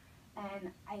industry.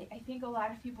 And I think a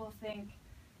lot of people think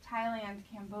Thailand,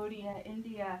 Cambodia,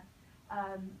 India,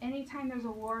 anytime there's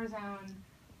a war zone,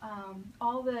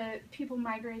 all the people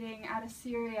migrating out of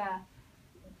Syria,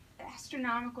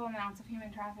 astronomical amounts of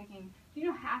human trafficking. Do you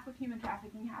know half of human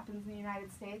trafficking happens in the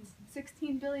United States?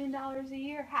 $16 billion a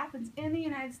year happens in the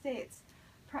United States.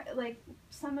 Like,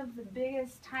 some of the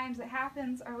biggest times it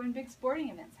happens are when big sporting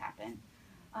events happen.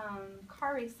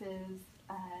 Car races,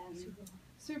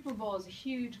 Super Bowl is a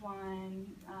huge one,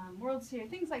 World Series,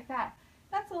 things like that.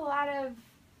 That's a lot of,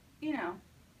 you know,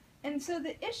 and so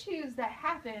the issues that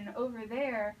happen over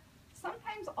there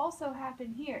sometimes also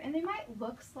happen here, and they might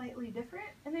look slightly different,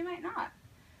 and they might not.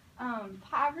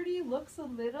 Poverty looks a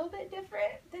little bit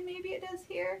different than maybe it does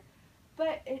here,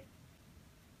 but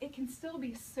it can still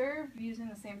be served using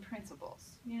the same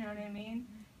principles. You know what I mean?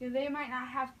 You know, they might not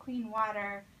have clean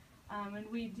water, and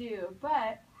we do,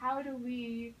 but how do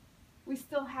we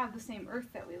still have the same earth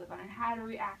that we live on, and how do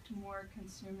we act more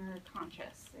consumer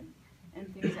conscious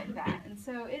and things like that? And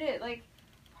so it is, like,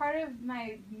 part of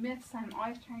my myths I'm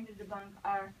always trying to debunk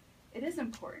are, it is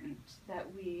important that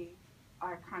we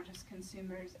are conscious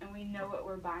consumers and we know what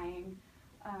we're buying.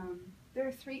 There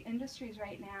are 3 industries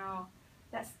right now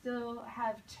that still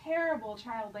have terrible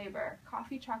child labor: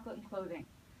 coffee, chocolate, and clothing.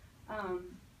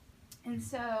 And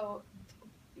so,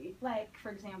 like, for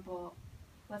example,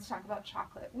 let's talk about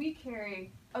chocolate. We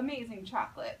carry amazing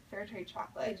chocolate, fair trade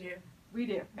chocolate. We do. We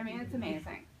do. I mean, it's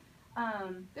amazing.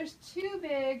 There's 2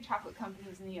 big chocolate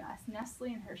companies in the U.S., Nestle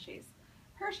and Hershey's.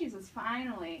 Hershey's is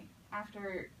finally,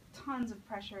 after tons of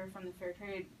pressure from the Fair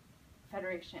Trade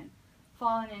Federation,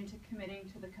 fallen into committing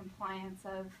to the compliance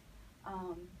of,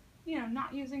 you know,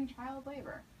 not using child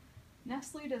labor.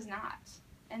 Nestle does not.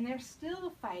 And they're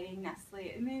still fighting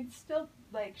Nestle. I mean, it's still,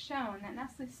 like, shown that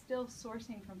Nestle's still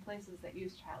sourcing from places that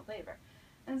use child labor.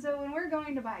 And so when we're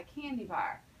going to buy a candy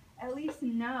bar, at least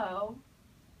know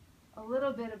a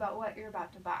little bit about what you're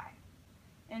about to buy.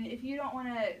 And if you don't want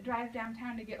to drive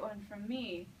downtown to get one from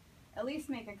me, at least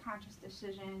make a conscious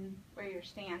decision where you're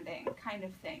standing, kind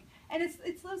of thing. And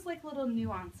it's those, like, little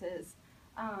nuances.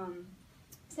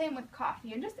 Same with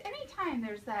coffee. And just anytime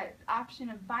there's that option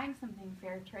of buying something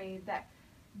fair trade, that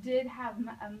did have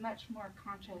a much more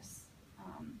conscious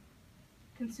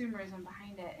consumerism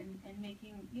behind it, and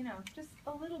making, you know, just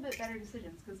a little bit better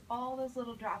decisions, because all those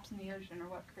little drops in the ocean are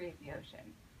what create the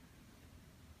ocean.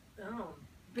 Oh.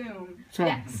 Boom. So,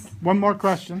 Yes. one more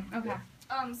question. Okay.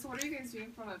 So what are you guys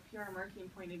doing from a PR marketing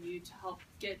point of view to help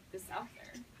get this out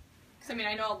there? Because I mean,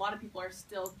 I know a lot of people are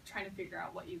still trying to figure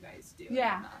out what you guys do.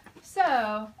 Yeah.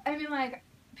 So, I mean, like,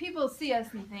 people see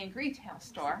us and think retail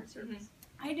store. Mm-hmm.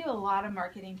 I do a lot of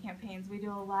marketing campaigns. We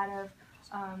do a lot of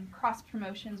cross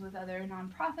promotions with other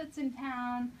nonprofits in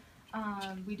town.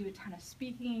 We do a ton of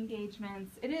speaking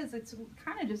engagements. It's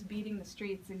kind of just beating the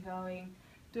streets and going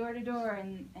door to door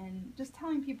and just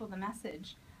telling people the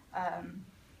message.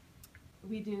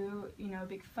 We do, you know, a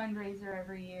big fundraiser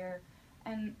every year.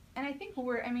 And I think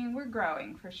we're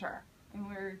growing for sure. And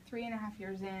we're 3.5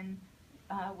 years in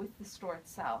with the store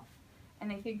itself.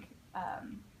 And I think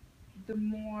the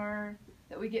more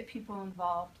that we get people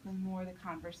involved, the more the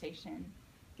conversation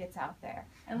gets out there.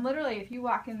 And literally, if you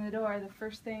walk in the door, the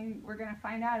first thing we're going to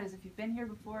find out is if you've been here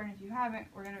before, and if you haven't,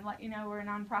 we're going to let you know we're a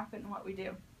nonprofit and what we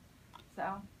do.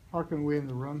 So. How can we in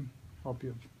the room help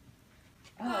you?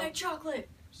 Buy chocolate.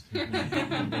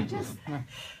 Just.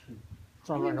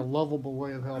 Sounds like a lovable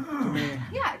way of help to me.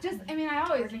 Yeah, I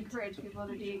always encourage people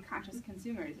to be conscious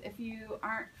consumers. If you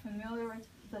aren't familiar with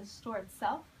the store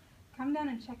itself, come down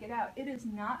and check it out. It is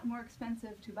not more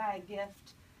expensive to buy a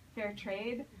gift fair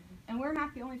trade, and we're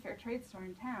not the only fair trade store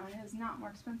in town. It is not more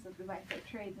expensive to buy fair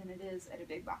trade than it is at a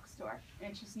big box store.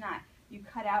 And it's just not. You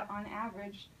cut out, on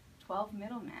average, 12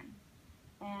 middlemen.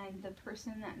 And the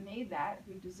person that made that,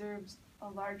 who deserves a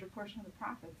larger portion of the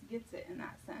profits, gets it in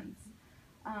that sense.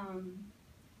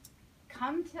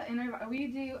 We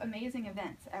do amazing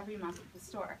events every month at the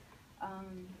store.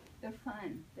 They're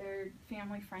fun. They're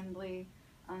family friendly.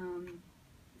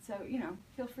 So, you know,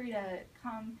 feel free to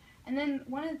come. And then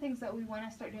one of the things that we want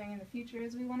to start doing in the future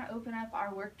is we want to open up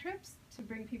our work trips to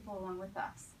bring people along with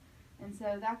us. And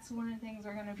so that's one of the things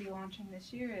we're going to be launching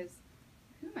this year is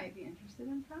who might be interested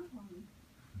in traveling.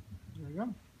 There you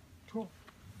go. Cool.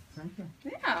 Thank you.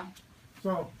 Yeah.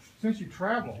 So, since you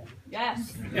travel,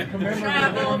 yes,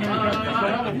 travel.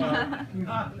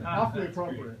 Awfully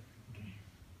appropriate.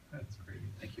 That's great.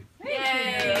 Thank you.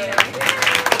 Yay!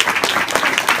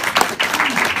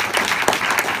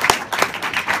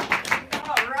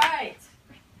 All right.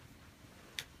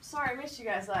 Sorry I missed you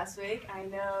guys last week. I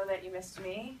know that you missed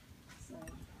me. So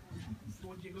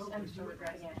Would you go? I'm just doing it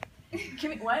right again. Can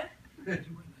we, what?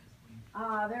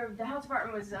 The health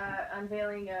department was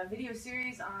unveiling a video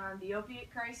series on the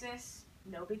opiate crisis.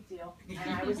 No big deal.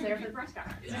 And I was there for the press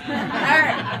conference. All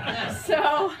right.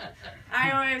 So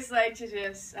I always like to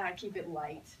just keep it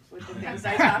light with the things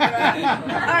I talk about.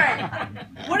 All right.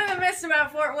 What are the myths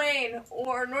about Fort Wayne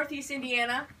or Northeast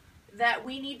Indiana that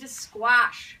we need to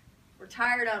squash? We're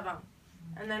tired of them.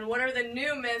 And then what are the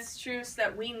new myths, truths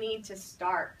that we need to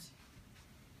start?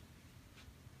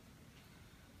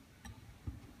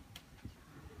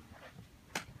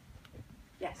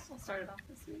 Yes. I'll start it off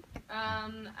this week.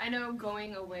 I know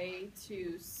going away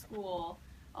to school,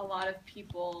 a lot of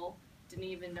people didn't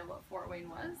even know what Fort Wayne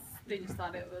was. They just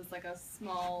thought it was like a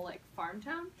small farm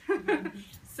town.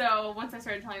 So once I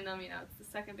started telling them, it's the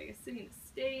second biggest city in the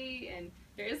state, and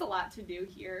there is a lot to do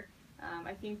here.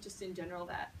 I think just in general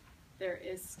that there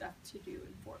is stuff to do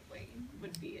in Fort Wayne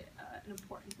would be an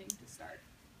important thing to start.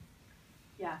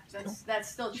 Yeah, that's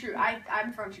still true.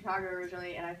 I'm from Chicago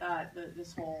originally, and I thought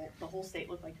the whole state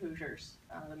looked like Hoosiers,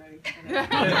 the movie.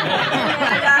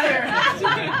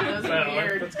 Those are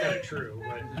weird. That's kind of true.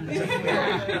 But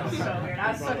So weird.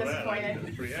 I was so disappointed.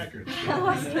 That's pretty accurate. I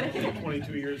was like-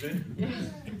 22 years in.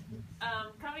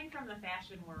 Coming from the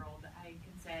fashion world, I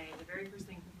can say the very first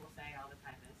thing people say all the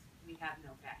time is, we have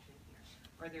no fashion here.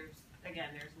 Or there's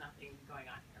nothing going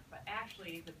on here. But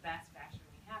actually, the best fashion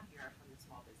we have here are from the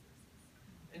small businesses.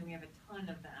 And we have a ton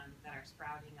of them that are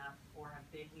sprouting up or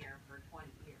have been here for 20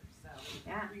 years. So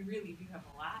Yeah. we really do have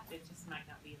a lot. It just might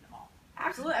not be in the mall.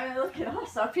 Absolutely. I mean, look at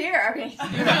us up here. I mean,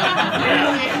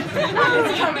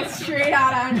 it's coming straight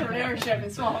out of entrepreneurship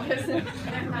and small business.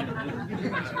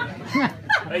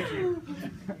 Thank you.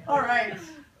 All right.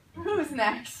 Who's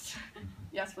next?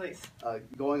 Yes, please.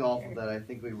 Going off of that, I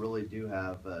think we really do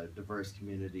have a diverse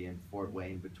community in Fort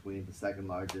Wayne between the second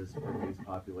largest Burmese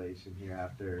population here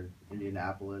after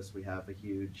Indianapolis. We have a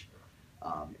huge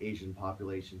Asian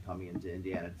population coming into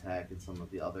Indiana Tech and some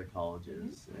of the other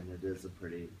colleges, and it is a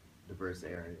pretty diverse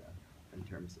area in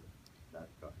terms of that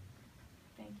regard.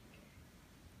 Thank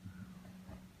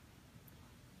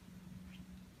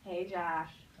you. Hey,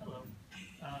 Josh. Hello.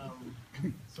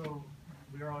 So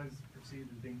we are always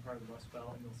perceived as being part of the Rust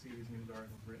Belt, and you'll see these news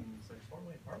articles written and say Fort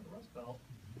Wayne part of the Rust Belt,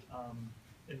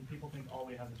 and people think all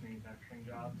we have is manufacturing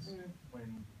jobs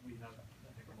when we have a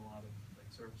heck of a lot of like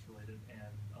service related and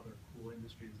other cool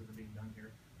industries that are being done here.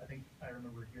 I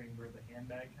remember hearing we're the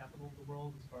handbag capital of the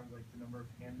world as far as like the number of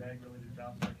handbag related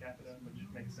jobs per capita, which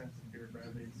makes sense if you're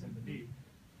gravity and seem to be.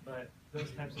 But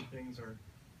those types of things are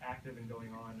active and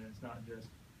going on, and it's not just,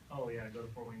 oh yeah, go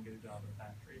to Fort Wayne and get a job in a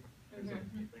factory. There's other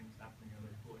things happening in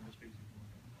other cool industries you can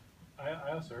look at.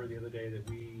 I also heard the other day that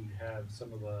we have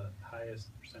some of the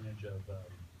highest percentage of,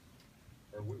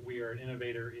 or we are an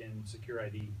innovator in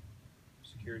security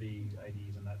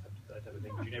IDs and that type of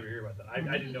thing. But you never hear about that.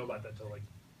 I didn't know about that till like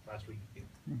last week.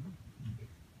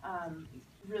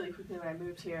 Really quickly, when I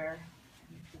moved here,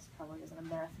 this probably isn't a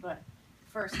myth, but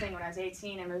first thing when I was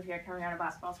 18, I moved here coming out of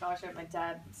basketball scholarship. My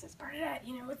dad says, Bernadette,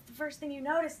 you know, what's the first thing you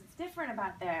notice that's different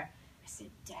about there? I said,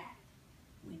 Dad,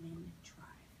 women drive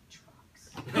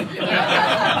trucks.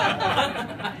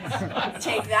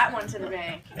 Take that one to the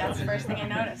bank. That's the first thing I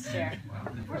noticed here.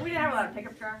 We didn't have a lot of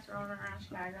pickup trucks rolling around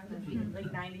Chicago in the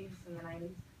late 90s and the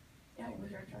 90s. Yeah, we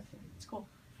moved our trucks here. It's cool.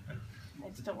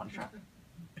 I still want a truck.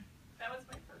 That was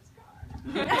my first car.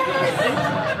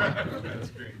 That's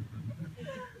great.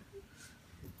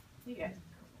 You guys.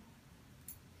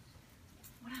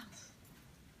 What else?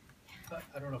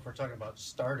 I don't know if we're talking about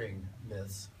starting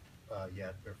myths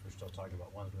yet, or if we're still talking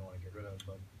about ones we want to get rid of,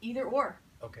 but. Either or.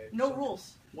 Okay. No so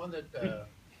rules. One that,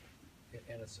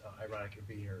 and it's ironic you're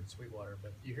being here in Sweetwater,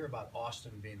 but you hear about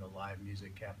Austin being the live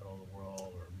music capital of the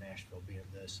world, or Nashville being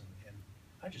this, and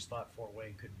I just thought Fort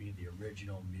Wayne could be the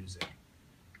original music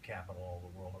capital of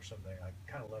the world or something, like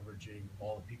kind of leveraging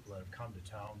all the people that have come to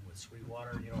town with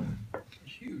Sweetwater, you know, a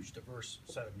huge diverse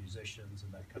set of musicians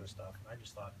and that kind of stuff. And I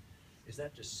just thought, is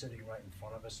that just sitting right in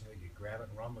front of us and we could grab it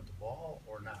and run with the ball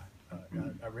or not?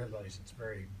 I realize it's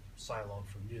very siloed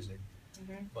from music,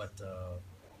 but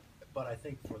I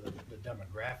think for the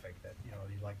demographic that, you know,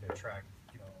 you'd like to attract,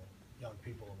 you know, young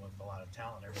people with a lot of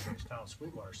talent, everybody's town,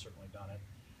 Sweetwater's certainly done it.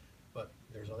 But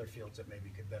there's other fields that maybe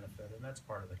could benefit, and that's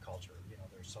part of the culture. You know,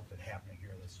 there's something happening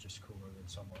here that's just cooler than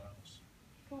somewhere else.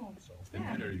 Cool. So And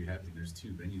yeah. Are you happy? There's 2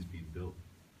 venues being built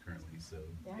currently, so.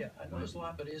 Yeah, I know there's a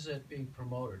lot, but is it being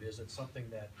promoted? Is it something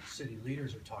that city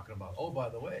leaders are talking about? Oh, by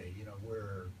the way, you know,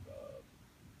 we're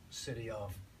city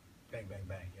of bang, bang,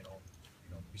 bang, you know,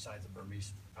 besides the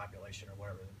Burmese population or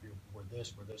whatever, we're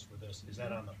this, we're this, we're this. Is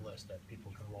that on the list that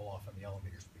people can roll off in the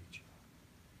elevator speech?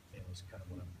 You know, it's kind of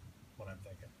what I'm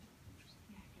thinking.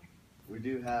 We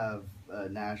do have a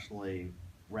nationally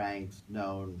ranked,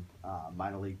 known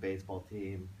minor league baseball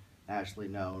team, nationally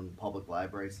known public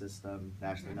library system,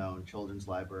 nationally known children's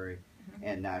library,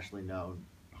 and nationally known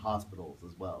hospitals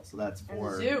as well. So that's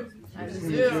for zoo. And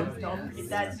zoo. Don't forget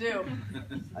that zoo.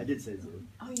 I did say zoo.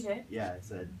 Oh, you did? Yeah, I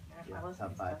said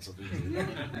top 5 children's zoo.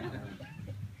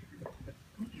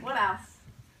 What else?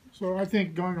 So I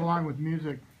think going along with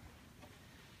music,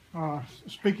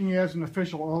 speaking as an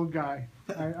official old guy,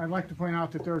 I'd like to point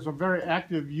out that there's a very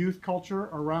active youth culture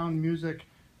around music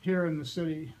here in the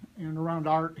city and around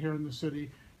art here in the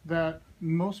city that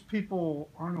most people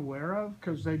aren't aware of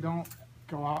because they don't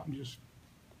go out and just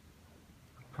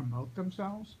promote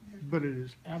themselves, but it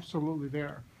is absolutely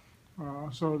there.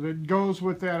 So that goes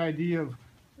with that idea of,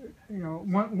 you know,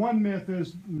 one myth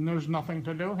is there's nothing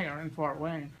to do here in Fort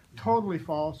Wayne. Totally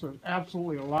false. There's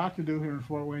absolutely a lot to do here in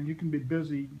Fort Wayne. You can be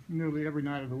busy nearly every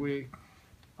night of the week.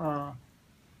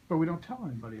 But we don't tell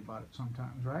anybody about it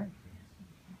sometimes, right?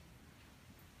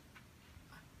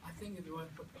 I think if you want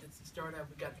to start out,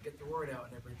 we got to get the word out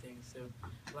and everything. So,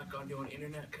 like on doing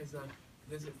internet, because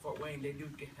visit Fort Wayne, they do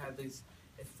have this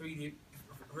 3D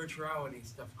virtuality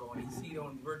stuff going. You see it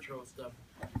on virtual stuff.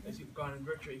 As you've gone in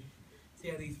virtual, you see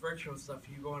how these virtual stuff.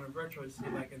 You go on a virtual, you see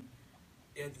like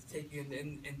they have to take you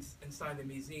inside the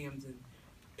museums, and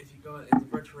if you go into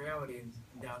virtual reality in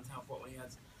downtown Fort Wayne,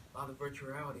 has a lot of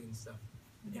virtual reality and stuff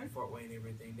in Fort Wayne and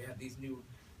everything. They have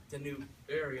the new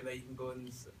area that you can go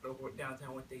in over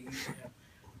downtown. What they used to have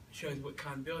shows what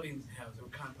kind of buildings it has,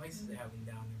 what kind of places they have in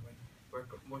down there.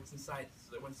 What's inside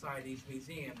these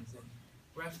museums and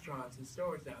restaurants and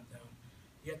stores downtown.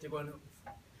 You have to go and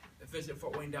visit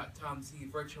FortWayne.com, see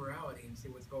virtual reality, and see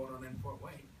what's going on in Fort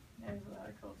Wayne. There's a lot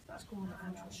of cool stuff. Let's go on a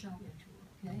virtual shopping tour,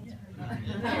 okay?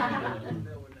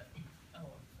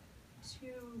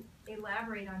 To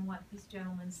elaborate on what this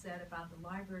gentleman said about the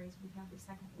libraries, we have the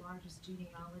 2nd largest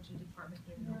genealogy department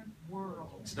in the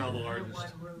world. It's now the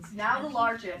largest. Now the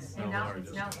largest. And now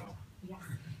it's largest. yes.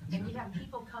 And we have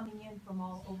people coming in from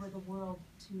all over the world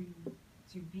to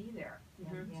be there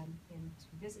and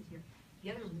to visit here.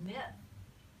 The other myth,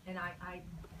 and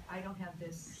I don't have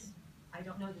this I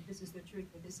don't know that this is the truth,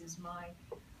 but this is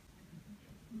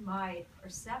my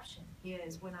perception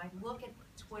is when I look at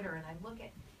Twitter and I look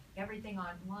at everything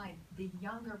online, the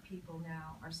younger people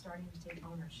now are starting to take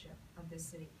ownership of this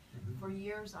city. For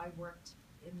years, I worked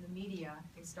in the media.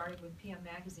 It started with PM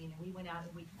Magazine, and we went out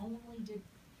and we only did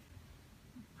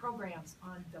programs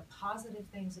on the positive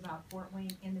things about Fort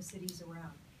Wayne and the cities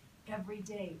around. Every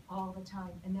day, all the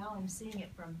time. And now I'm seeing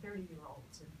it from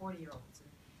 30-year-olds and 40-year-olds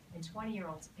and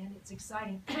 20-year-olds. And it's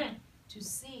exciting to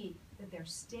see that they're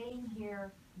staying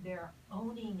here, they're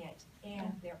owning it,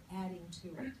 and they're adding to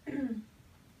it.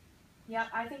 Yeah,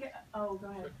 I think, oh, go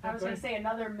ahead. I was going to say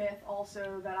another myth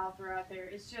also that I'll throw out there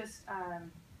is just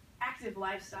active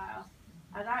lifestyle.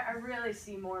 As I really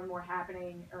see more and more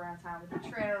happening around town with the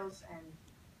trails and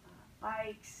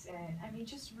bikes, and I mean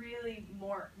just really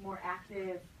more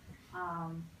active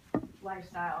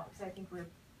lifestyle, because I think we're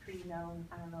pretty known,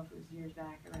 I don't know if it was years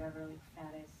back or whatever, like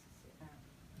fat is,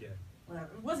 Yeah. whatever.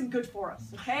 It wasn't good for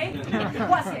us, okay? It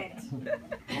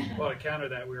wasn't. Well, to counter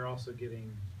that, we're also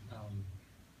getting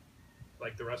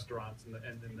like the restaurants and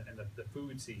the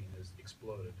food scene has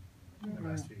exploded in the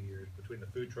last few years between the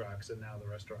food trucks and now the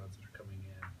restaurants that are coming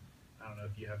in. I don't know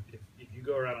if you have if you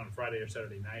go around on Friday or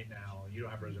Saturday night now, you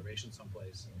don't have reservations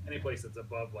someplace. Any place that's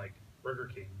above like Burger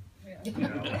King, you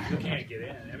know, you can't get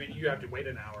in. I mean, you have to wait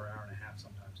an hour and a half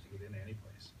sometimes to get into any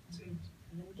place, it seems.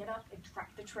 And then get up and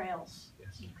track the trails.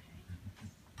 Yes.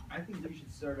 I think we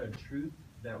should start a truth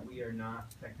that we are not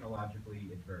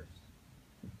technologically adverse.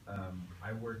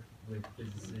 I work with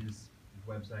businesses,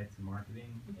 websites, and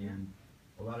marketing, and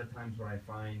a lot of times what I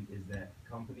find is that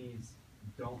companies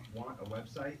don't want a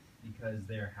website because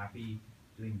they're happy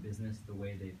doing business the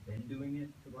way they've been doing it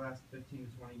for the last 15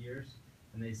 to 20 years,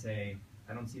 and they say,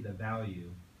 I don't see the value,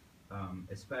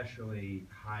 especially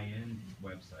high-end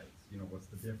websites. You know, what's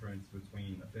the difference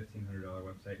between a $1,500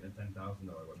 website and a $10,000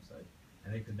 website?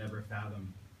 And they could never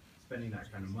fathom spending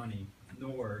that kind of money,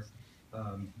 nor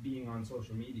being on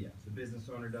social media. The business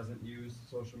owner doesn't use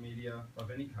social media of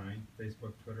any kind,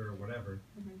 Facebook, Twitter, or whatever,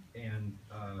 and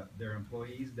their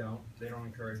employees don't. They don't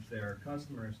encourage their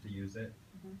customers to use it,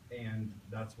 and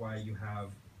that's why you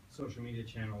have social media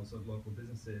channels of local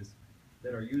businesses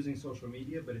that are using social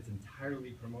media, but it's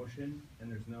entirely promotion,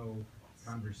 and there's no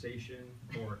conversation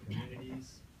or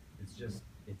communities. It's just,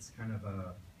 it's kind of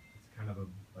a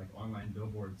like online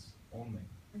billboards only.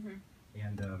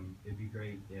 And it'd be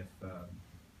great if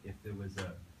there was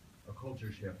a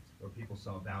culture shift where people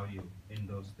saw value in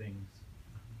those things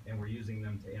and were using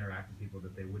them to interact with people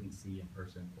that they wouldn't see in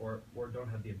person or don't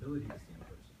have the ability to see in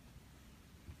person.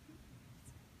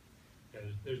 Yeah,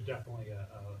 there's definitely a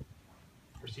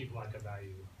perceived lack of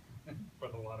value for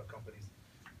a lot of companies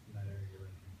in that area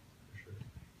right now, for sure.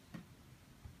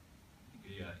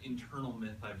 Internal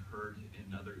myth I've heard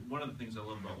in one of the things I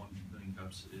love about 1 Million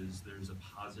Cups is there's a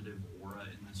positive aura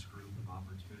in this group of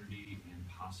opportunity and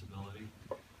possibility.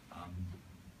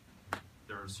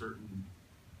 There are certain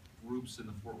groups in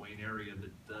the Fort Wayne area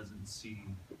that doesn't see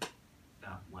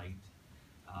that light.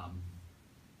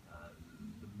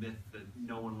 The myth that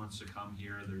no one wants to come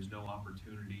here, there's no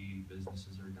opportunity,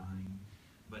 businesses are dying.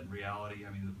 But in reality,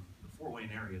 I mean, the Fort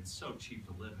Wayne area, it's so cheap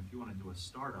to live. If you want to do a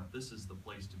startup, this is the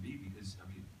place to be because, I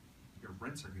mean, your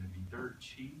rents are going to be dirt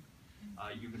cheap.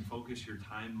 You can focus your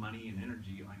time, money, and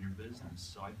energy on your business.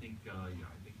 So I think, I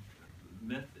think the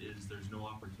myth is there's no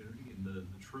opportunity, and the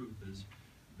truth is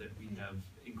that we have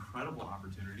incredible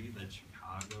opportunity that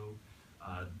Chicago,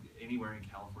 anywhere in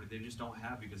California, they just don't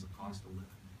have because of cost of living.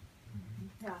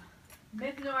 Yeah.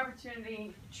 Myth, no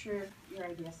opportunity. Truth, your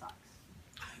idea sucks.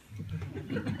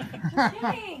 Just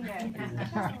kidding.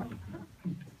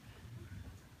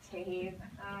 Dave,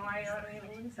 I don't know why you want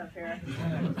to leave up here.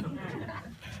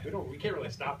 We can't really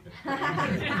stop it.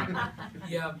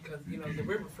 Yeah, because you know the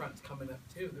riverfront's coming up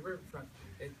too. The riverfront.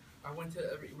 I went to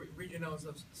regionals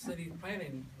of city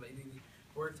planning lady.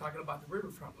 We were talking about the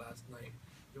riverfront last night.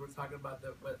 They were talking about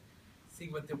see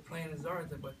what their plans are,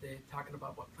 what they're talking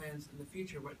about, what plans in the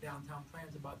future, what downtown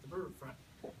plans about the riverfront,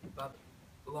 about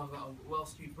along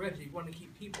Wells Street Bridge. You want to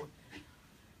keep people,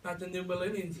 not the new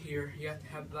millennials here. You have to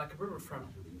have like a riverfront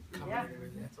coming in and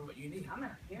everything. That's what you need. I'm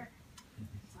out here.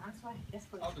 So that's why. Yes,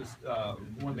 please. I'll just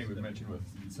one thing we've mentioned with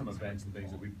some events and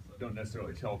things that we don't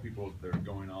necessarily tell people that they're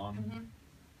going on.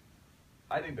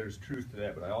 I think there's truth to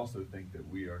that, but I also think that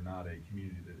we are not a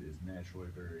community that is naturally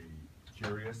very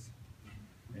curious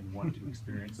and want to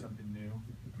experience something new.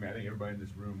 I mean, I think everybody in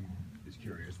this room is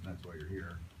curious, and that's why you're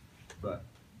here. But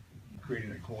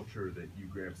creating a culture that you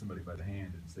grab somebody by the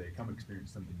hand and say, come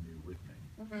experience something new with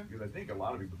me. Mhm. Because I think a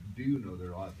lot of people do know there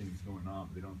are a lot of things going on,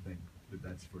 but they don't think that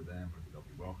that's for them, or that they'll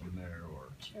be welcome there, or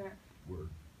Sure. we're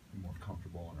more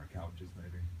comfortable on our couches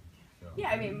maybe. So. Yeah,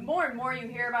 I mean, more and more you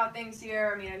hear about things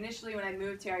here. I mean, initially when I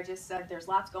moved here, I just said there's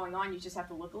lots going on. You just have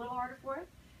to look a little harder for it.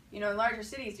 You know, in larger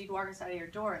cities, you can walk inside of your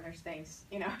door and there's things,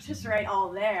 you know, just right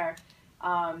all there.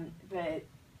 But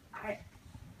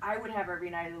I would have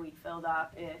every night of the week filled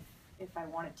up if I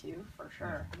wanted to, for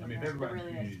sure. I mean, if everybody in the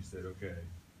really community said, okay,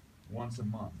 once a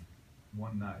month,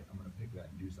 one night, I'm gonna pick that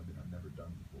and do something I've never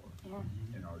done before.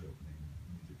 Yeah. An art opening,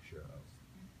 music show,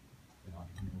 an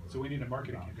entrepreneur. So we need a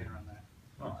marketing campaign around that.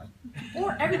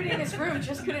 Or everybody in this room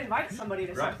just could invite somebody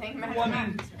to something. Well, I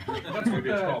mean, that's what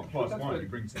it's called that's plus one. what- You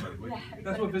bring somebody with you.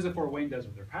 That's what Visit Fort Wayne does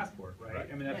with their passport, right? Right.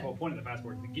 I mean, that's the whole point of the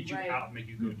passport, is to get you Right. out and make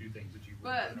you go do things that you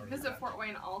But wouldn't already Visit have. Fort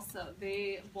Wayne also,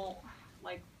 they won't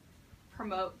like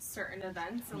promote certain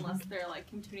events unless they're like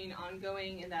continuing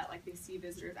ongoing and that like they see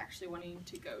visitors actually wanting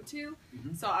to go to.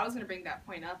 Mhm. So I was going to bring that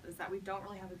point up, is that we don't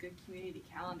really have a good community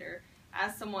calendar.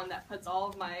 As someone that puts all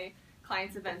of my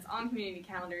clients' events on community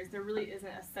calendars, there really isn't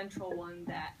a central one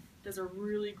that does a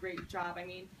really great job. I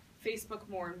mean, Facebook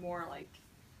more and more like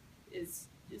is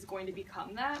going to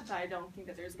become that, but I don't think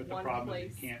that there's But the one problem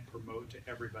place. is you can't promote to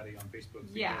everybody on Facebook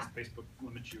because Yeah. Facebook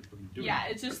limits you from doing Yeah,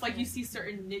 it. it's just like you see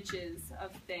certain niches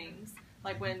of things.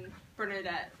 Like when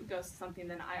Bernadette goes to something,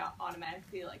 then I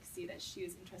automatically like see that she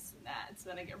was interested in that, so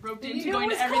then I get roped You into know going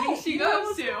to what's everything cool. she You know goes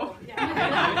what's to. cool.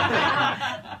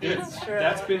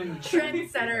 That's been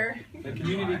Trendsetter. The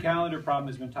community calendar problem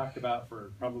has been talked about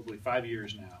for probably 5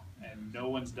 years now, and no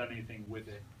one's done anything with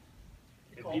it.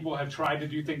 And people have tried to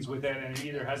do things with it, and it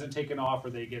either hasn't taken off or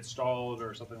they get stalled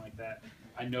or something like that.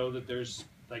 I know that there's,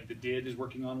 like, the DID is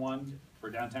working on one for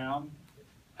downtown.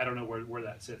 I don't know where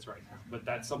that sits right now, but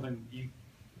that's something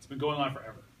it's been going on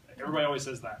forever. Everybody always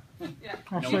says that. Yeah.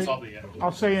 No one solved it yet.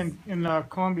 I'll say in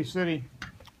Columbia City,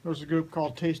 there's a group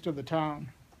called Taste of the Town.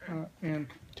 And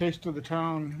Taste of the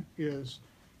Town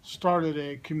started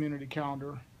a community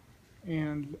calendar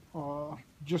and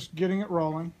just getting it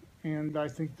rolling. And I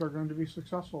think they're going to be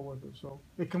successful with it, so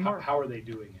it can work. How are they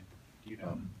doing it? Do you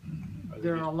know? Are they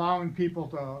They're just- allowing people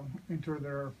to enter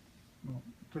their,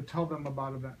 to tell them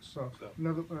about events, so,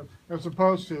 as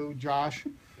opposed to, Josh,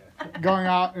 going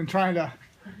out and trying to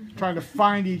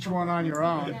find each one on your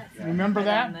own. Remember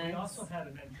that? We also had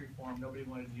an entry form, nobody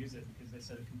wanted to use it because they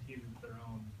said it competed with their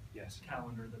own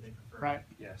calendar that they prefer. Right.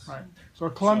 Yes. Right. So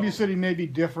Columbia City may be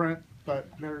different, but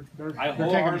they're I taking a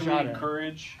wholeheartedly shot at it.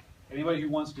 encourage anybody who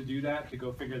wants to do that to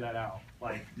go figure that out,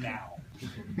 like now.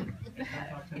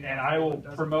 And I will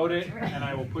promote it and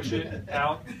I will push it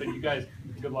out, but you guys,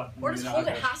 good luck. Or just You know hold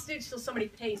how it goes. hostage till somebody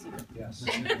pays you. Yes.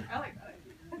 I like that.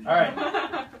 All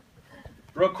right.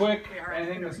 Real quick,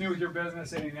 anything that's new with your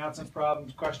business, any announcements,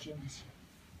 problems, questions,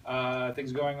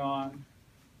 things going on?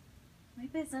 My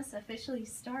business officially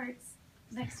starts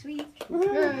next week. What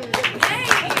is your business?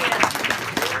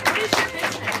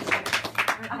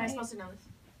 Am I supposed to know this?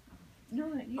 No,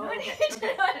 you Oh, don't okay. need to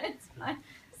know it. It's fine.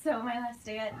 So my last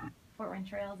day at Fort Wayne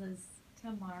Trails is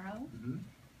tomorrow.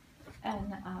 And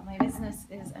my business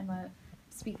is I'm a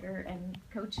speaker and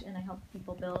coach, and I help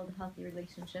people build healthy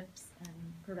relationships and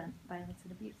prevent violence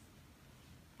and abuse.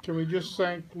 Can we just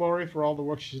thank Lori for all the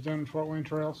work she's done in Fort Wayne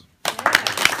Trails?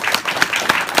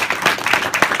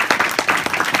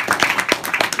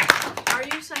 Are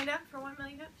you signed up for 1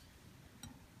 million tips?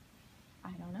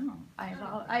 I don't know.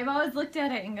 I've always looked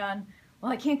at it and gone,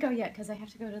 well, I can't go yet because I have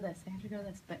to go to this. I have to go to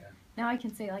this. But now I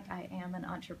can say like I am an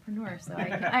entrepreneur, so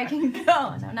I can go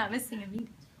and I'm not missing a meeting.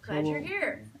 Glad you're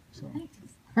here. Thanks.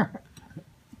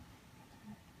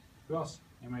 Who else?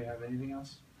 Anybody have anything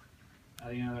else?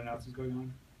 Any other announcements going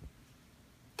on?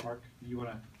 Mark, you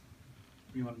wanna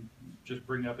just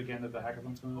bring up again that the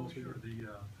hackathon's going on? Oh, sure.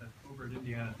 Over at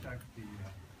Indiana Tech,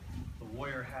 the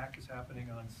Warrior Hack is happening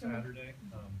on Saturday,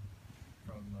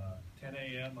 from 10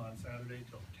 a.m. on Saturday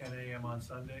till 10 a.m. on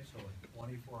Sunday, so a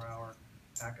 24-hour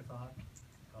hackathon.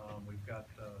 We've got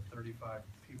 35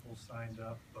 people signed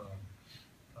up.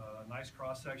 A nice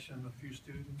cross-section, a few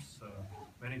students,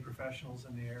 many professionals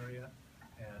in the area,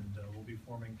 and we'll be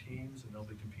forming teams, and they'll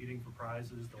be competing for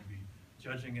prizes. They'll be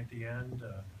judging at the end.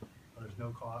 There's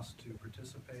no cost to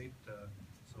participate,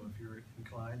 so if you're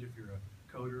inclined, if you're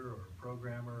a coder or a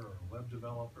programmer or a web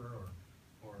developer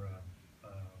or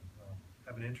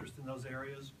have an interest in those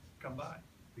areas, come by.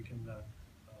 We can.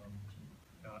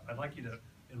 I'd like you to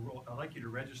enroll. I'd like you to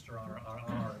register on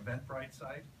our Eventbrite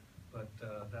site, but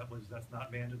that's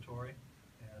not mandatory.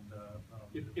 And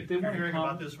if they want to hearing come,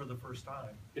 about this for the first time.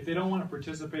 If they don't want to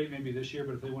participate, maybe this year,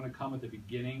 but if they want to come at the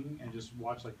beginning and just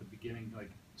watch like the beginning, like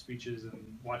speeches and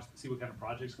see what kind of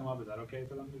projects come up, is that okay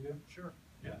for them to do? Sure.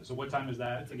 Yeah. So what time is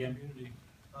that It's a again? community,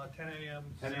 10 a.m.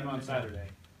 10 a.m. on Saturday.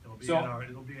 It'll be So- in our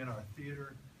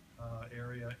theater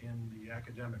area in the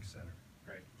academic center.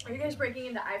 Right. Are you guys breaking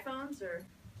into iPhones or?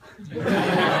 That's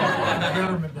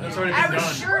already been I was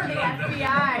done. sure the FBI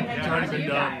had Yeah, told been you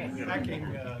done. guys.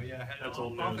 Hacking, That's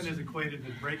old often news. is equated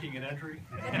with breaking and entry.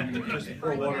 Just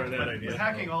pour water on that But idea.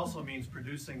 hacking also means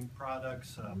producing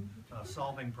products,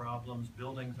 solving problems,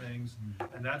 building things,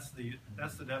 and that's the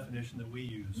definition that we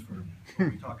use for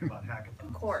when we talk about hackathons.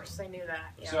 Of course, I knew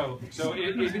that. Yeah. So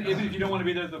even if you don't want to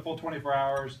be there the full 24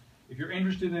 hours, if you're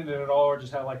interested in it at all, or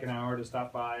just have like an hour to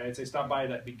stop by, I'd say stop by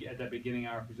at that beginning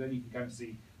hour, because then you can kind of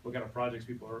see what kind of projects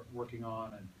people are working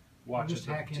on and watch Just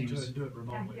the hack into teams. it and do it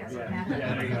remotely. Yeah, Yeah.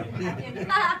 yeah, there you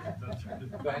go.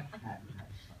 Go ahead.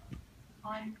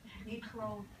 On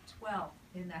April 12th,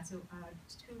 and that's 2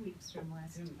 weeks from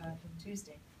from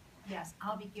Tuesday. Yes,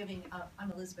 I'll be giving,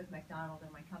 I'm Elizabeth McDonald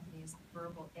and my company is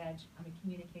Verbal Edge. I'm a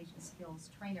communication skills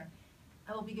trainer.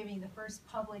 I will be giving the first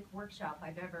public workshop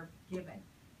I've ever given.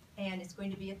 And it's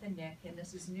going to be at the NIC, and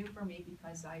this is new for me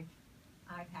because I've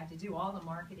had to do all the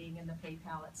marketing and the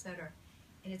PayPal, et cetera.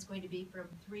 And it's going to be from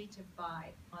 3 to 5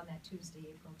 on that Tuesday,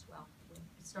 April 12th. We're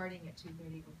starting at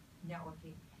 2:30 with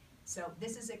networking. So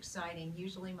this is exciting.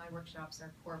 Usually my workshops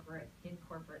are in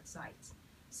corporate sites.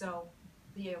 So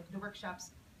the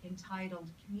workshop's entitled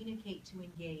Communicate to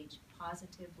Engage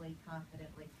Positively,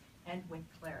 Confidently, and with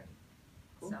Clarity.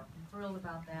 Cool. So I'm thrilled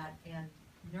about that and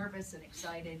nervous and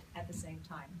excited at the same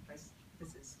time because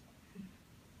this is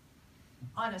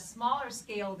on a smaller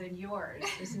scale than yours.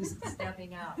 This is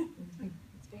stepping out. It's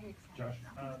very exciting. Josh?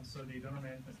 So the donor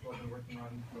management tool I've been working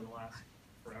on for the last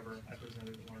forever, I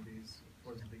presented at one of these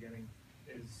towards the beginning,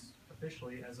 is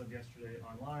officially, as of yesterday,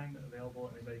 online, available.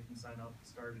 Anybody can sign up,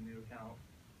 start a new account,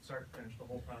 start, finish. The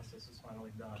whole process is finally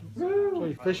done. So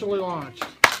officially launched.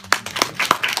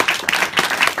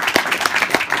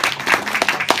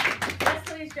 Yes,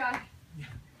 please, Josh.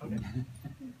 Okay.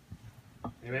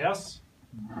 Anybody else?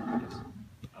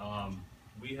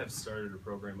 We have started a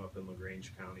program up in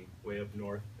LaGrange County, way up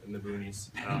north in the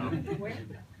boonies. Where?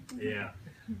 Yeah.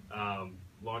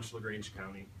 Launched LaGrange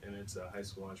County, and it's a high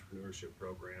school entrepreneurship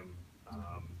program.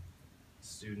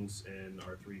 Students in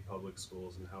our 3 public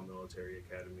schools and Howe Military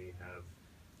Academy have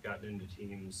gotten into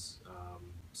teams,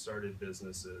 started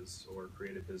businesses or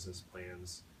created business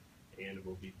plans, and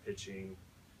will be pitching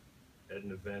at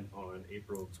an event on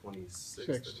April 26th,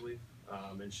 I believe,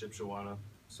 in Shipshewana.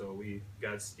 So we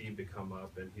got Steve to come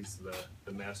up, and he's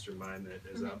the mastermind that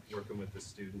is out working with the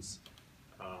students.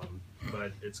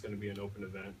 But it's going to be an open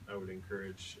event. I would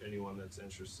encourage anyone that's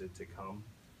interested to come.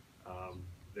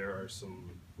 There are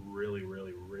some really,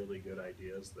 really, really good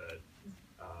ideas that,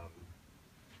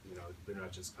 they're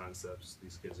not just concepts.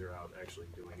 These kids are out actually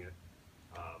doing it.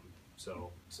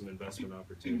 So some investment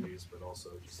opportunities, but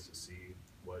also just to see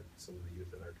what some of the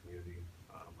youth in our community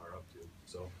are up to.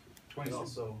 So, and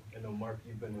also, I know, Mark,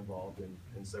 you've been involved in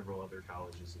several other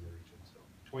colleges in the region. So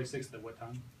 26th at what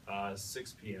time?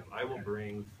 6 p.m. I will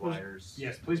bring flyers.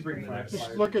 Yes, please bring in the flyers. next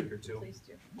Just look at, week or two.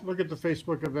 look at the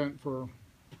Facebook event for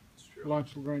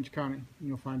Launch LaGrange County, and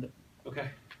you'll find it. Okay,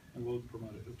 and we'll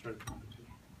promote it. We'll try to promote it too.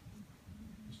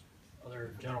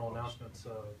 Other general announcements,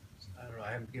 I don't know,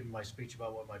 I haven't given my speech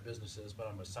about what my business is, but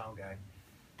I'm a sound guy.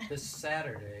 This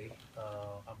Saturday,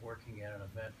 I'm working at an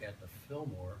event at the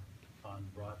Fillmore on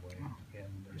Broadway,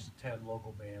 and there's 10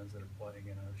 local bands that are playing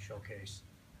in a showcase.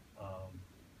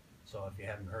 So if you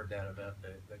haven't heard that event,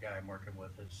 the guy I'm working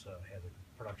with has had a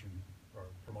production or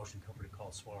promotion company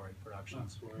called Soiree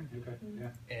Productions. Oh, Soiree, okay, yeah.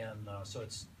 And so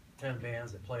it's 10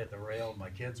 bands that play at the Rail. My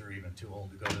kids are even too old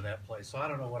to go to that place, so I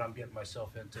don't know what I'm getting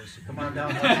myself into. So come on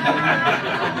down,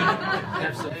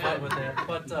 have some fun with that.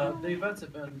 But the events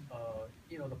have been,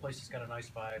 the place has got a nice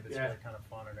vibe. It's really kind of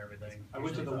fun and everything. I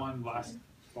went to the one last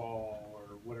fall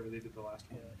or whatever they did the last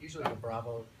one. Usually the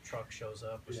Bravo truck shows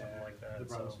up or something like that. The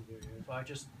Bravos So, will do, yeah. so I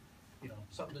just,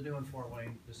 something to do in Fort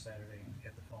Wayne this Saturday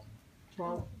at the phone.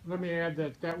 Well, let me add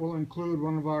that will include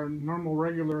one of our normal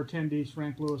regular attendees,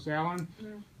 Frank Lewis Allen,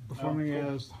 performing Oh,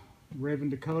 cool. as Raven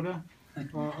Dakota,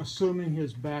 assuming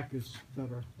his back is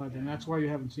better by then. That's why you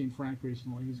haven't seen Frank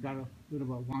recently. He's got a bit of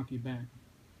a wonky back.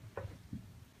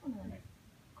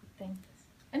 Quick thing.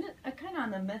 And kind of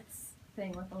on the myths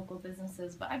thing with local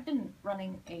businesses, but I've been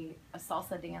running a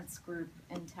salsa dance group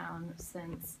in town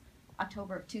since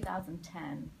October of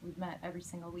 2010. We've met every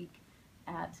single week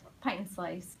at Pint and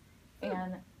Slice.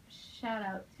 And shout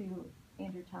out to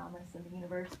Andrew Thomas in the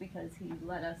universe because he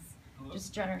let us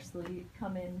just generously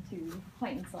come into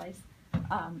Pint and Slice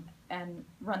and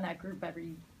run that group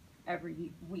every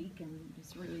week and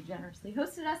just really generously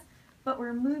hosted us. But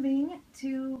we're moving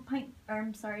to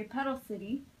Pedal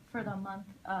City for the month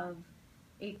of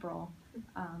April.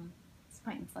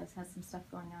 Pint and Slice has some stuff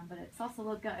going on, but it's also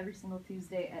looked at every single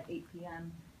Tuesday at 8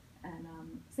 p.m. And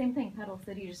same thing, Pedal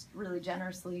City just really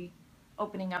generously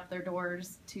opening up their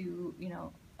doors to, you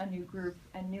know, a new group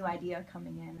and new idea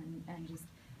coming in, and just,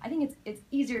 I think it's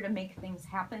easier to make things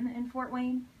happen in Fort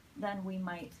Wayne than we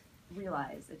might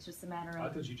realize. It's just a matter of... I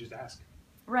thought you just ask.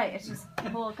 Right, it's just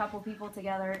pull a couple people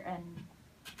together and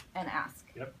ask.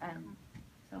 Yep. And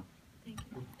so, thank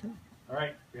you. All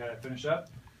right, we gotta finish up.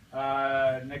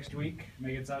 Next week,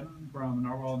 Megan Sutton from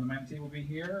Narwhal and the Manatee will be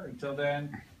here. Until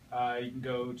then, you can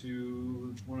go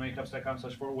to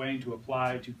onemancups.com/Fort Wayne to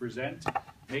apply to present.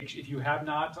 If you have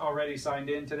not already signed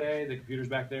in today, the computer's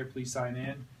back there, please sign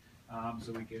in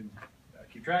so we can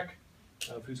keep track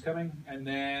of who's coming. And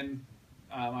then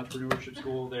entrepreneurship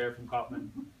school there from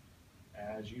Kaufman,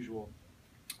 as usual.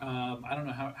 I don't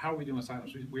know, how are we doing with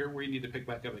signups? We need to pick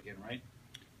back up again, right?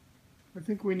 I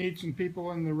think we need some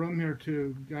people in the room here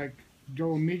to like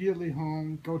go immediately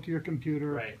home, go to your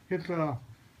computer, Right. hit the,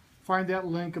 find that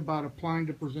link about applying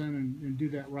to present and do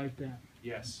that right then.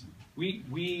 Yes.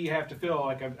 We have to fill,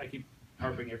 like I keep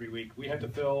harping every week, we have to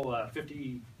fill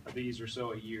 50 of these or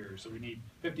so a year. So we need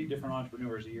 50 different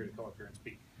entrepreneurs a year to come up here and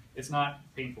speak. It's not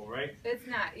painful, right? It's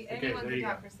not. Anyone there can you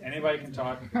talk go. for 6 Anybody minutes. can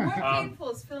talk. More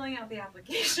painful is filling out the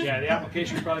application. Yeah, the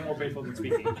application is probably more painful than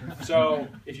speaking. So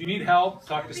if you need help,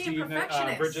 talk to Be a Steve,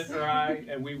 perfectionist. Bridget, or I,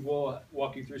 and we will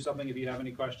walk you through something if you have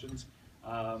any questions.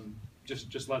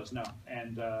 Just let us know.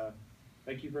 And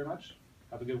thank you very much.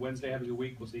 Have a good Wednesday. Have a good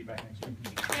week. We'll see you back next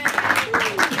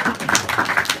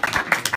week.